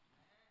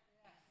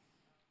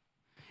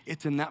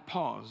 It's in that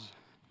pause,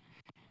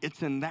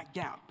 it's in that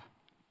gap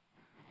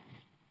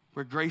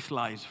where grace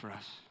lies for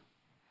us.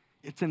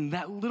 It's in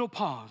that little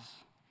pause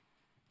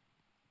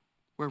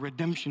where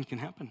redemption can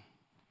happen.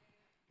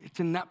 It's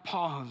in that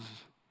pause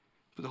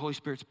where the Holy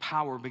Spirit's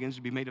power begins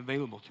to be made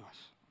available to us.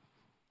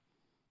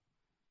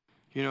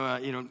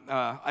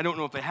 I don't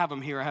know if they have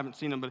them here. I haven't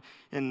seen them, but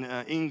in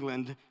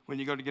England, when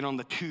you go to get on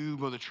the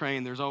tube or the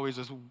train, there's always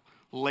this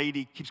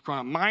lady keeps crying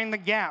out, mind the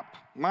gap,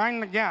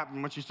 mind the gap.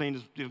 And what she's saying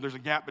is, there's a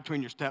gap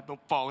between your step, don't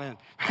fall in.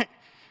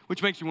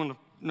 Which makes you want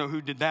to know who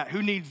did that.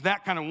 Who needs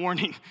that kind of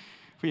warning?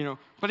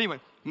 But anyway,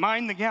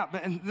 mind the gap.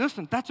 And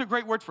listen, that's a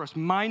great word for us,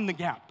 mind the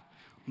gap.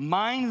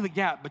 Mind the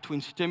gap between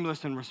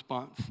stimulus and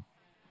response.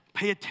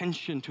 Pay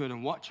attention to it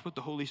and watch what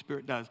the Holy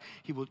Spirit does.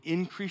 He will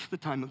increase the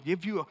time. He'll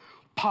give you a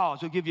pause.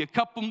 He'll give you a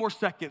couple more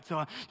seconds.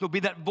 There'll be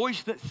that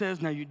voice that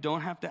says, now you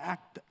don't have to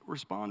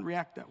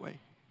react that way.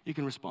 You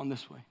can respond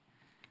this way.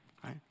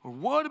 Right? Or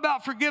what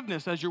about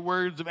forgiveness as your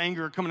words of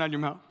anger are coming out of your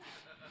mouth?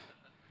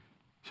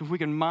 So if we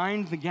can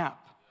mind the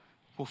gap,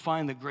 we'll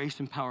find the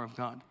grace and power of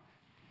God.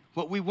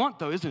 What we want,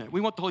 though, isn't it?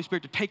 We want the Holy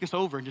Spirit to take us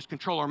over and just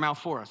control our mouth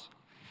for us.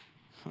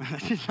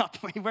 That's just not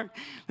the way it works.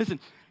 Listen,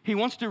 he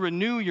wants to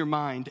renew your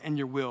mind and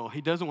your will.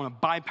 He doesn't want to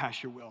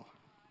bypass your will.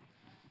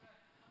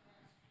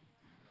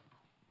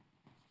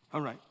 All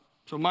right,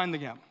 so mind the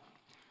gap.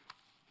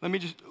 Let me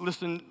just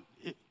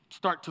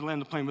start to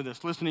land the plane with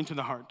this, listening to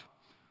the heart.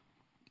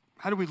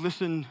 How do we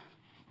listen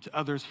to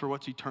others for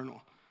what's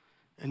eternal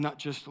and not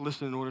just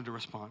listen in order to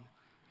respond?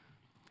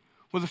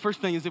 Well, the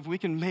first thing is if we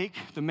can make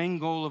the main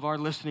goal of our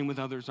listening with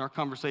others, our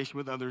conversation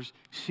with others,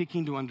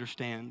 seeking to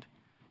understand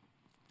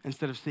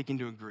instead of seeking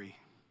to agree.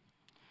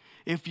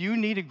 If you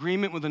need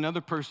agreement with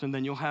another person,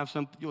 then you'll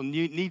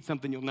need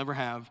something you'll never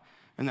have,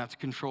 and that's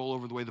control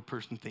over the way the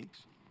person thinks.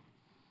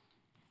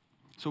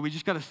 So we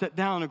just got to set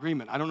down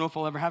agreement. I don't know if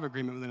I'll ever have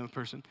agreement with another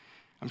person.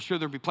 I'm sure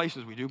there'll be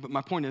places we do, but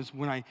my point is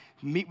when I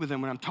meet with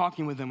them, when I'm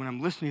talking with them, when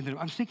I'm listening to them,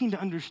 I'm seeking to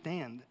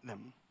understand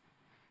them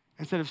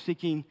instead of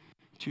seeking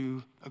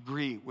to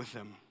agree with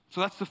them. So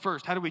that's the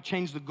first. How do we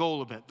change the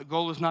goal a bit? The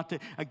goal is not to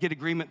get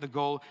agreement. The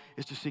goal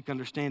is to seek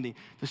understanding.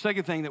 The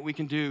second thing that we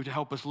can do to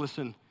help us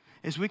listen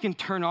is we can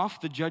turn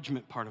off the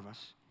judgment part of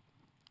us.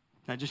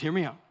 Now, just hear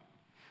me out.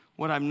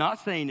 What I'm not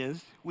saying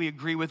is we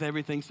agree with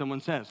everything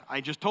someone says.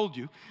 I just told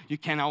you, you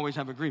can't always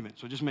have agreement,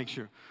 so just make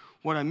sure.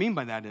 What I mean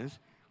by that is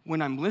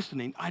when I'm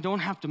listening, I don't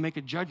have to make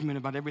a judgment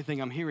about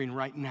everything I'm hearing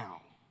right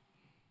now.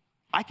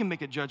 I can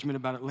make a judgment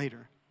about it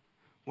later.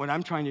 What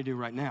I'm trying to do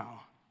right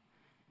now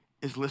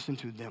is listen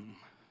to them.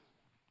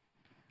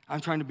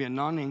 I'm trying to be a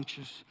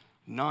non-anxious,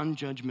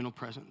 non-judgmental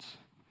presence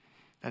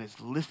that is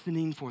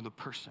listening for the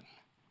person,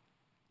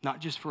 not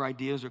just for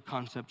ideas or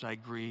concepts I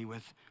agree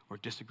with or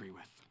disagree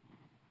with.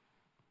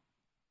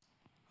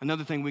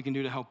 Another thing we can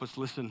do to help us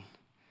listen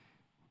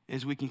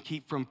is we can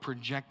keep from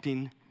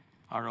projecting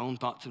our own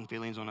thoughts and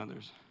feelings on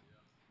others.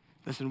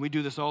 Listen, we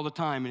do this all the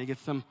time, and it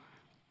gets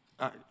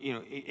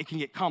it can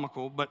get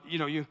comical, but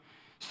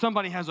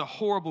somebody has a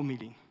horrible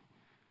meeting,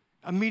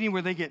 a meeting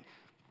where they get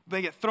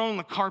thrown on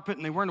the carpet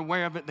and they weren't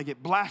aware of it, they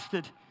get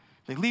blasted,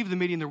 they leave the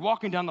meeting, they're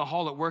walking down the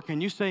hall at work,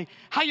 and you say,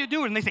 "How you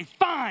doing?" And they say,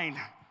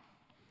 "Fine."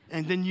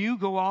 And then you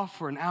go off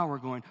for an hour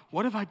going,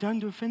 "What have I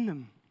done to offend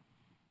them?"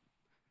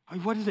 I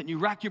mean, what is it? And you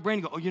rack your brain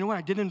and go, "Oh, you know what?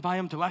 I didn't invite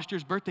him to last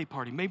year's birthday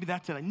party. Maybe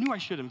that's it. I knew I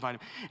should invite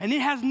him." And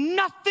it has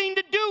nothing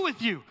to do with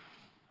you.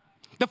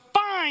 The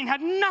fine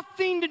had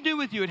nothing to do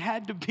with you. It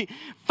had to be,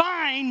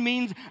 fine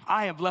means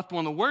I have left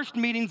one of the worst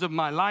meetings of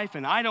my life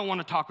and I don't want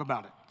to talk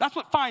about it. That's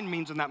what fine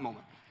means in that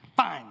moment.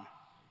 Fine.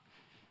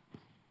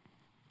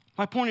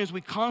 My point is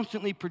we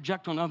constantly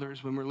project on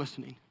others when we're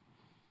listening.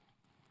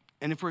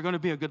 And if we're going to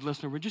be a good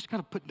listener, we just got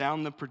to put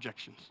down the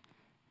projections.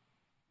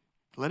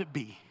 Let it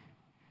be.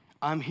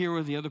 I'm here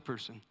with the other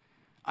person.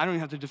 I don't even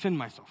have to defend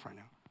myself right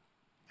now.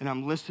 And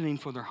I'm listening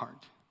for their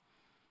heart.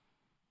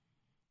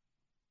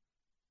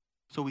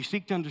 So we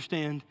seek to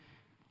understand.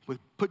 We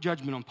put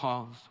judgment on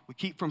pause. We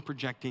keep from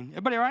projecting.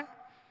 Everybody all right?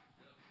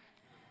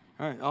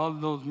 All right, all of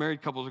those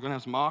married couples are going to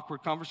have some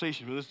awkward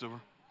conversations when this is over.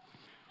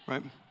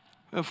 Right?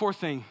 The fourth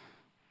thing,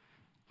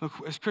 look,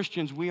 as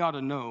Christians, we ought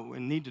to know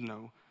and need to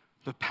know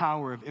the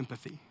power of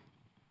empathy.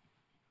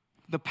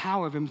 The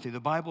power of empathy. The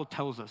Bible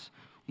tells us,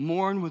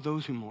 mourn with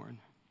those who mourn.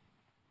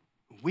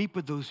 Weep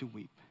with those who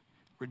weep.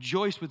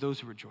 Rejoice with those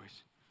who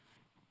rejoice.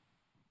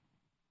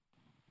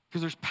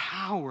 Because there's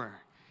power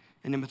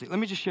in empathy. Let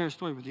me just share a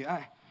story with you.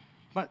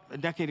 About a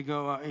decade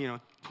ago,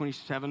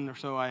 27 or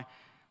so, I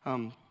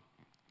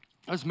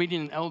was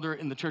meeting an elder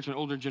in the church, an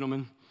older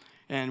gentleman,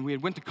 and we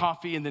had went to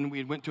coffee, and then we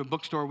had went to a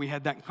bookstore. We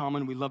had that in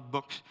common. We loved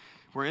books.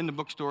 We're in the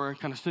bookstore,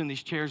 kind of sitting in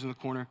these chairs in the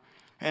corner.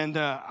 And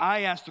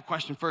I asked the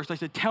question first. I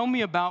said, "Tell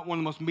me about one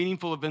of the most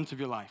meaningful events of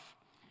your life."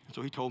 And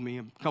so he told me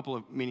a couple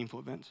of meaningful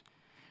events.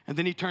 And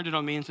then he turned it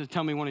on me and said,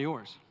 "Tell me one of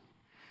yours."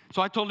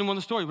 So I told him one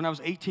of the stories. When I was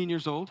 18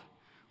 years old,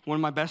 one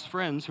of my best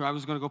friends, who I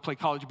was going to go play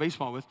college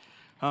baseball with,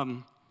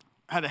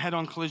 had a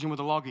head-on collision with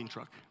a logging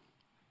truck.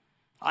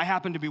 I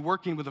happened to be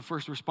working with a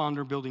first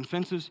responder building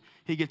fences.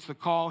 He gets the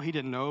call. He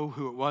didn't know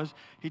who it was.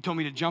 He told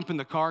me to jump in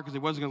the car because he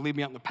wasn't going to leave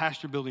me out in the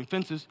pasture building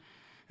fences.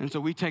 And so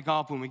we take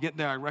off. When we get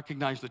there, I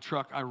recognize the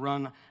truck. I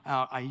run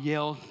out. I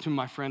yell to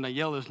my friend. I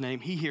yell his name.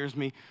 He hears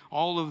me.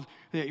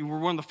 We're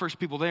one of the first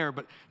people there,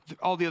 but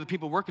all the other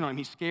people working on him,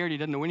 he's scared. He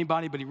doesn't know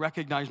anybody, but he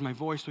recognized my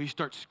voice. So he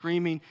starts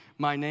screaming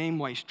my name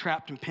while he's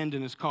trapped and pinned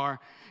in his car.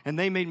 And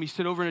they made me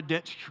sit over in a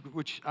ditch,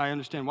 which I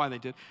understand why they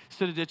did.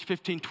 Sit a ditch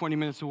 15, 20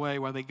 minutes away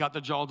while they got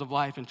the jaws of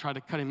life and tried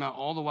to cut him out,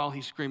 all the while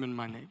he's screaming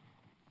my name.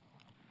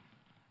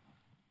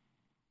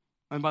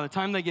 And by the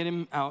time they get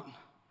him out,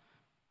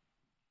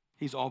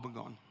 he's all but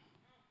gone.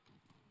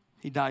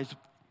 He dies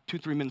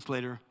 2-3 minutes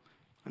later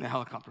in a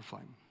helicopter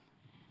flight.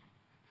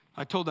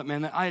 I told that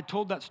man that I had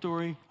told that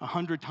story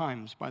 100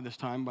 times by the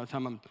time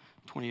I'm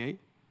 28.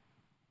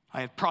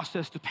 I had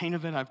processed the pain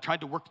of it. I've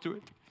tried to work through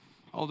it,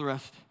 all the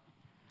rest.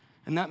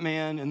 And that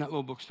man in that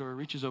little bookstore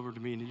reaches over to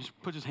me and he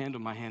just puts his hand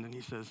on my hand and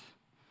he says,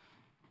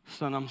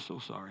 "Son, I'm so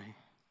sorry.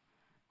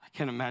 I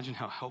can't imagine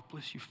how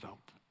helpless you felt."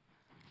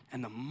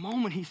 And the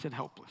moment he said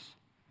helpless,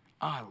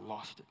 I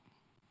lost it.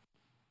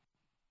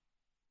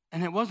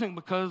 And it wasn't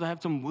because I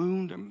had some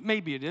wound, or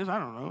maybe it is, I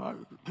don't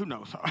know, who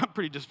knows, I'm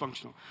pretty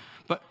dysfunctional.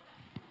 But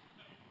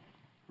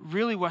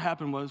really what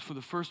happened was, for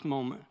the first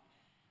moment,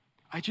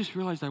 I just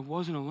realized I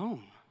wasn't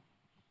alone.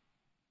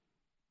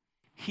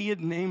 He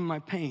had named my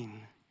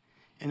pain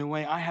in a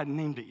way I hadn't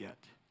named it yet.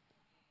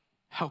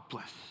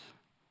 helpless.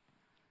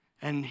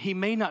 And he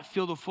may not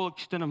feel the full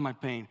extent of my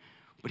pain,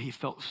 but he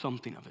felt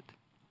something of it.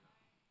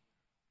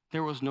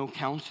 There was no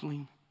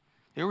counseling.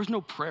 There was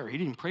no prayer. He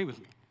didn't pray with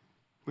me.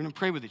 We didn't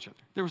pray with each other.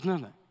 There was none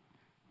of that.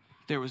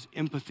 There was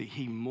empathy.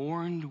 He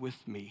mourned with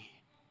me,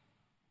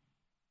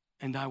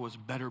 and I was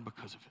better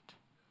because of it.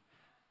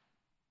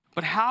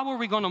 But how are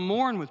we going to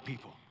mourn with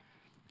people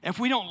if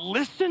we don't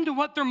listen to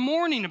what they're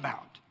mourning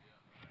about?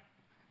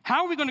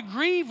 How are we going to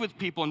grieve with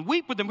people and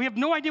weep with them? We have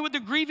no idea what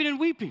they're grieving and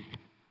weeping.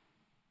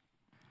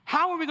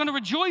 How are we going to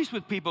rejoice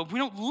with people if we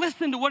don't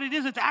listen to what it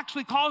is that's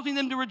actually causing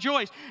them to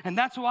rejoice? And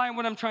that's why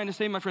what I'm trying to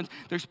say, my friends,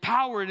 there's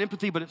power in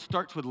empathy, but it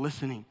starts with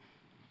listening.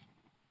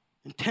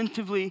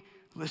 Attentively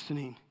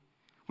listening.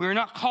 We are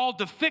not called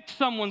to fix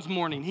someone's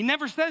mourning. He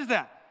never says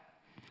that.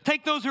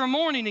 Take those who are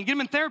mourning and get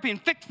them in therapy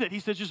and fix it. He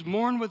says just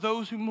mourn with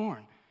those who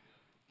mourn,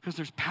 because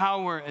there's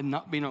power in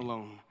not being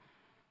alone.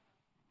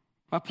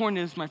 My point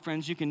is, my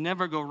friends, you can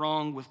never go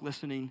wrong with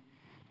listening,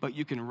 but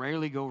you can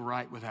rarely go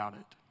right without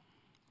it.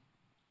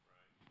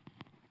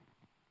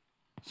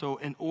 So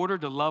in order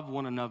to love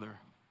one another,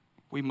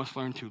 we must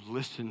learn to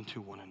listen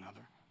to one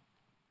another.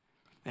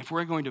 If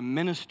we're going to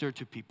minister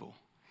to people,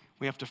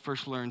 we have to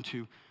first learn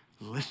to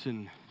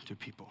listen to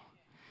people.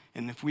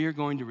 And if we are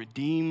going to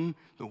redeem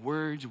the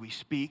words we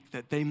speak,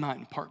 that they might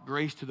impart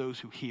grace to those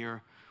who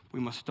hear, we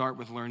must start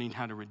with learning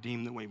how to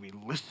redeem the way we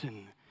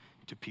listen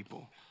to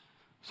people,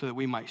 so that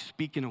we might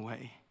speak in a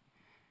way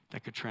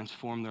that could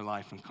transform their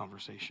life and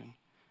conversation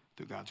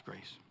through God's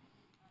grace.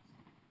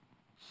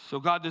 So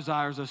God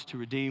desires us to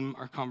redeem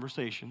our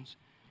conversations,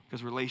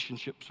 because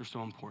relationships are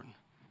so important.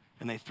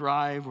 And they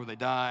thrive or they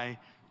die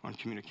on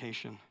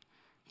communication.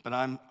 But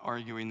I'm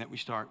arguing that we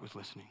start with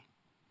listening.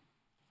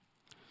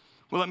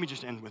 Well, let me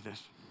just end with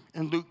this.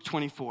 In Luke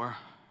 24,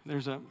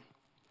 there's a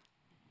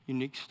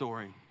unique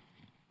story.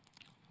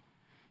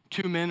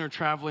 Two men are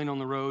traveling on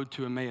the road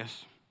to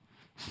Emmaus,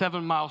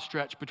 7-mile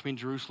stretch between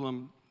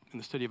Jerusalem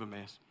and the city of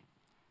Emmaus.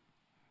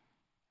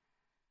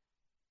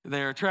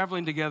 They're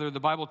traveling together. The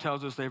Bible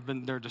tells us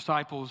they're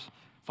disciples,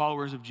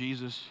 followers of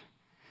Jesus.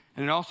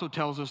 And it also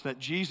tells us that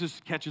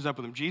Jesus catches up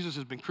with them. Jesus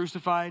has been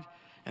crucified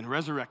and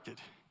resurrected.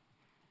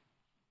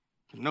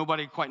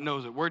 Nobody quite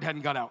knows it. Word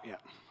hadn't got out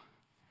yet.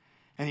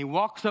 And he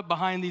walks up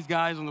behind these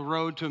guys on the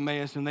road to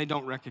Emmaus, and they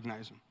don't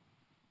recognize him.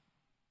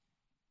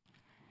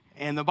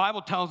 And the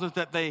Bible tells us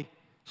that they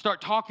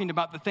start talking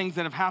about the things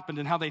that have happened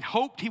and how they'd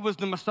hoped he was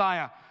the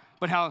Messiah,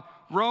 but how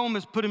Rome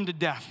has put him to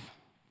death.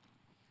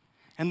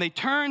 And they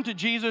turn to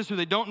Jesus, who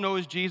they don't know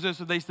is Jesus,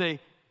 and they say,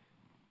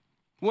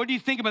 what do you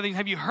think about these?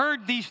 Have you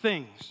heard these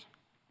things?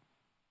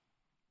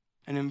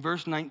 And in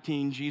verse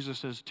 19, Jesus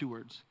says 2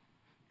 words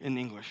in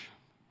English.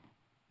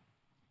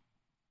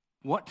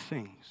 What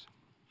things?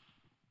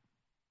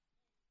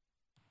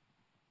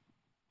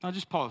 I'll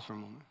just pause for a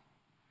moment.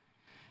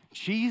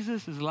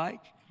 Jesus is like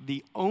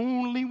the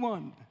only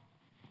one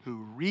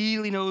who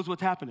really knows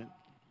what's happening.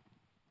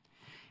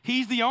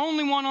 He's the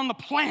only one on the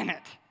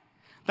planet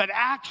that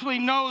actually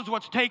knows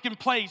what's taken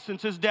place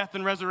since his death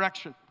and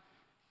resurrection.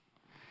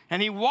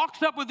 And he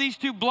walks up with these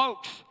two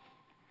blokes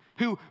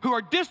who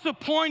are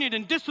disappointed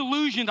and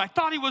disillusioned. I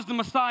thought he was the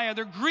Messiah.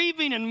 They're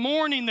grieving and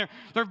mourning.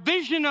 Their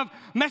vision of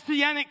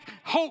messianic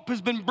hope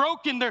has been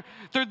broken. They're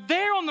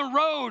there on the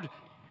road.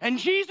 And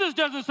Jesus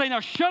doesn't say, now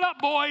shut up,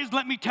 boys.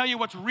 Let me tell you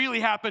what's really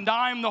happened.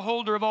 I am the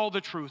holder of all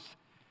the truth.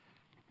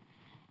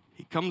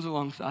 He comes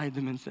alongside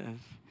them and says,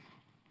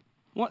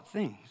 what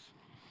things?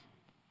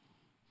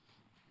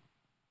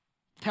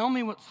 Tell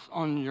me what's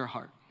on your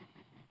heart.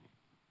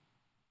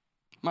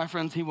 My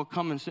friends, he will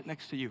come and sit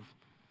next to you.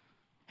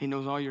 He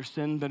knows all your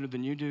sin better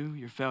than you do,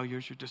 your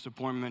failures, your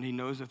disappointment. He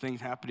knows the things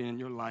happening in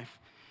your life.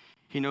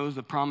 He knows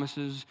the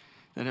promises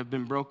that have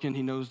been broken.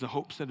 He knows the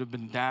hopes that have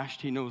been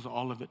dashed. He knows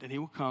all of it. And he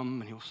will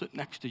come and he'll sit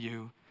next to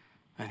you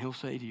and he'll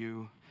say to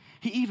you,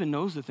 he even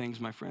knows the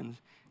things, my friends,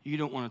 you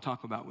don't want to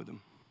talk about with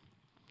him.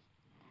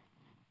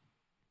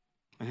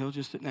 And he'll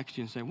just sit next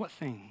to you and say, what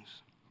things?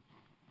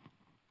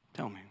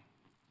 Tell me.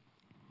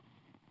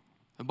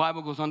 The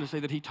Bible goes on to say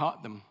that he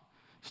taught them,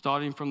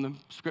 starting from the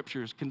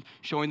scriptures,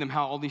 showing them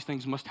how all these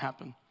things must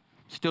happen.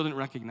 Still didn't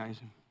recognize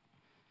him.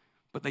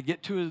 But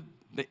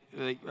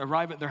they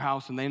arrive at their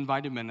house and they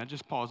invite him in. I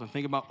just pause and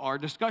think about our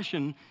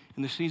discussion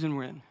in the season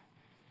we're in.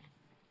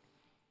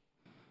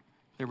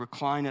 They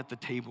recline at the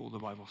table, the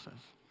Bible says.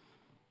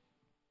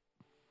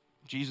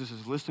 Jesus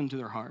has listened to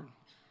their heart.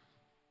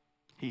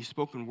 He's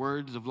spoken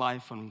words of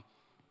life and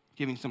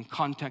giving some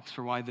context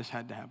for why this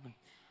had to happen.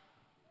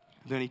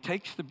 Then he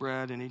takes the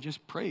bread and he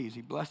just prays.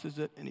 He blesses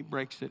it and he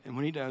breaks it. And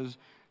when he does,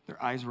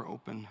 their eyes were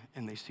open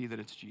and they see that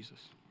it's Jesus.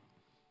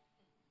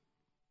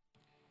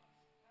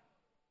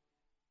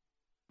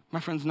 My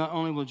friends, not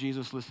only will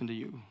Jesus listen to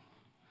you,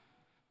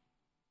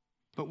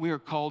 but we are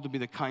called to be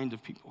the kind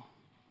of people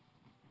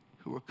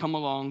who will come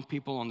along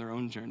people on their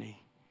own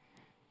journey,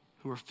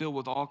 who are filled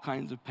with all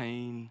kinds of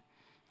pain,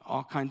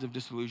 all kinds of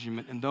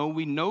disillusionment. And though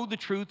we know the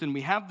truth and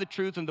we have the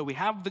truth and though we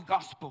have the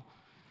gospel,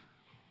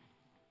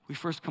 we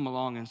first come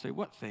along and say,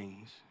 what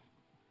things?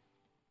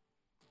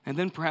 And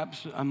then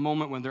perhaps a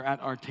moment when they're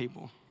at our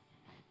table,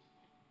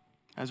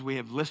 as we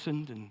have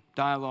listened and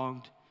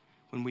dialogued,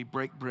 when we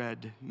break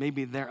bread,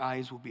 maybe their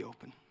eyes will be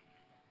open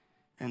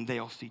and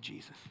they'll see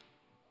Jesus.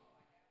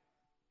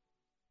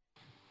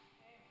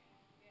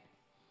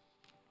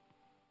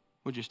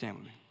 Would you stand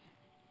with me?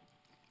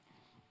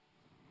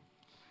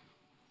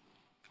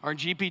 Our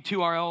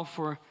GP2RL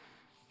for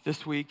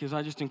this week is,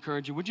 I just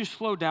encourage you, would you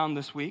slow down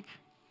this week?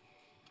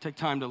 Take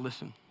time to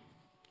listen.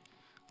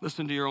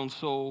 Listen to your own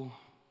soul,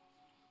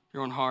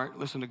 your own heart.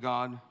 Listen to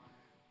God.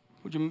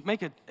 Would you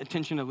make an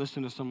attention to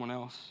listen to someone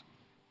else?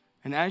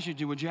 And as you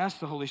do, would you ask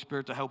the Holy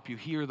Spirit to help you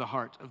hear the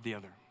heart of the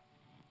other?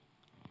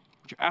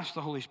 Would you ask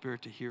the Holy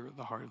Spirit to hear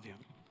the heart of the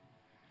other?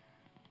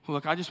 Well,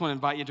 look, I just want to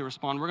invite you to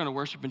respond. We're going to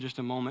worship in just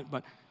a moment,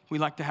 but we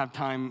like to have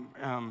time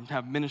to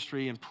have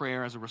ministry and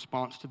prayer as a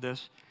response to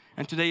this.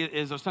 And today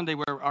is a Sunday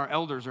where our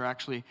elders are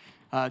actually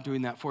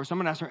doing that for us. So I'm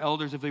going to ask our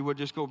elders if they would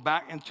just go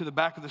back into the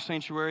back of the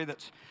sanctuary.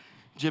 That's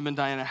Jim and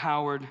Diana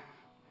Howard,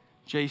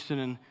 Jason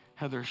and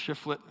Heather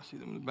Shiflett. I see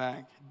them in the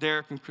back.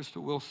 Derek and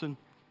Crystal Wilson.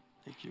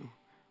 Thank you.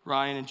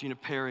 Ryan and Gina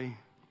Perry.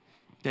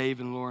 Dave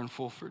and Lauren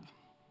Fulford.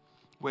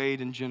 Wade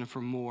and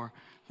Jennifer Moore.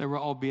 They will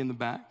all be in the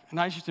back.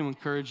 And I just want to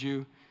encourage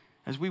you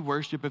as we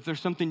worship, if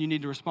there's something you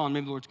need to respond,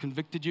 maybe the Lord's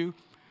convicted you,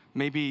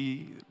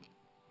 maybe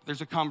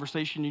there's a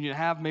conversation you need to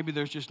have, maybe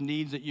there's just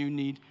needs that you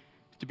need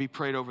to be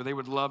prayed over. They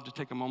would love to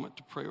take a moment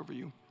to pray over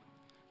you.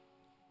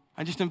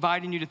 I'm just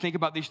inviting you to think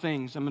about these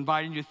things. I'm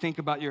inviting you to think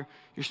about your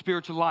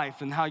spiritual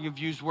life and how you've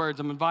used words.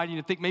 I'm inviting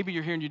you to think, maybe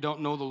you're here and you don't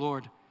know the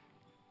Lord.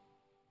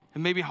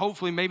 And maybe,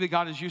 hopefully, maybe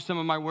God has used some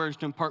of my words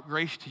to impart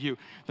grace to you.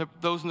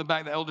 Those in the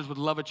back, the elders, would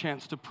love a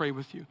chance to pray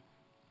with you.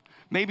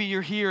 Maybe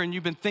you're here and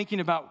you've been thinking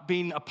about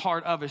being a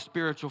part of a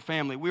spiritual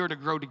family. We are to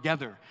grow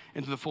together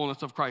into the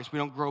fullness of Christ. We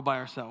don't grow by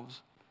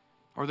ourselves.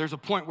 Or there's a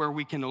point where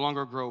we can no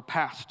longer grow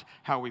past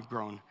how we've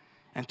grown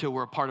until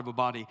we're a part of a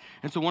body.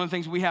 And so one of the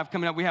things we have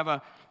coming up, we have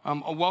a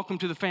welcome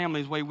to the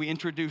families way we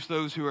introduce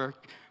those who are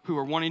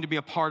wanting to be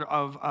a part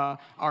of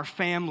our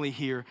family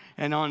here.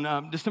 And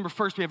on December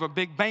 1st, we have a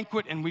big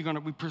banquet, and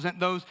we present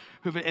those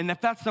and if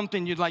that's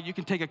something you'd like, you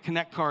can take a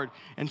Connect card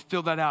and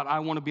fill that out. I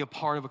want to be a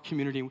part of a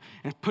community,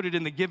 and put it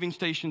in the giving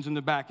stations in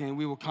the back, and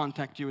we will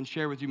contact you and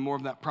share with you more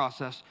of that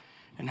process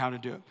and how to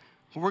do it.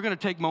 Well, we're going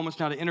to take moments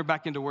now to enter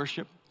back into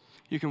worship.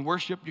 You can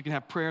worship, you can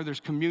have prayer, there's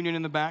communion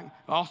in the back.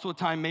 Also a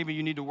time maybe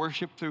you need to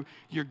worship through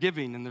your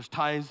giving, and there's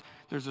tithes,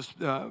 there's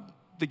the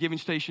giving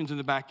stations in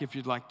the back if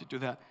you'd like to do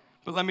that.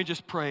 But let me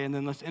just pray, and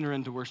then let's enter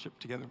into worship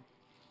together.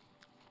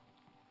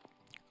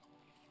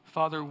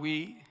 Father,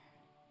 we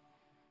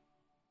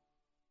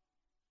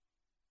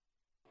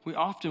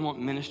often want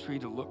ministry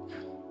to look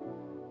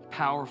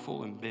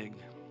powerful and big.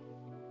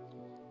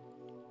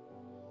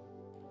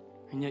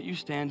 And yet you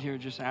stand here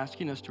just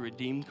asking us to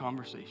redeem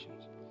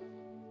conversations,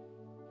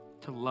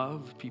 to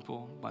love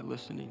people by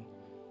listening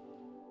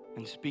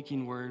and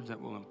speaking words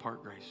that will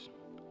impart grace.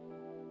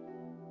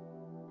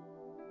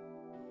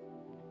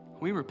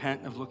 We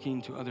repent of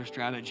looking to other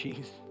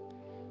strategies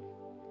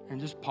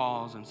and just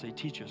pause and say,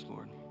 teach us,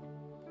 Lord,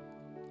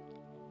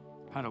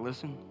 how to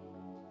listen,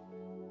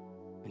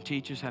 and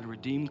teach us how to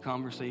redeem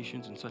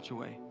conversations in such a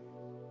way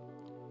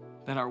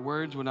that our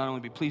words would not only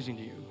be pleasing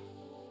to you,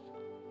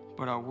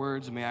 but our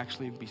words may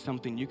actually be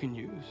something you can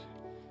use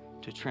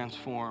to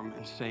transform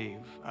and save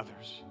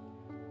others.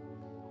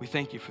 We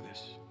thank you for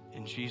this.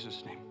 In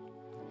Jesus' name,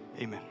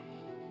 amen.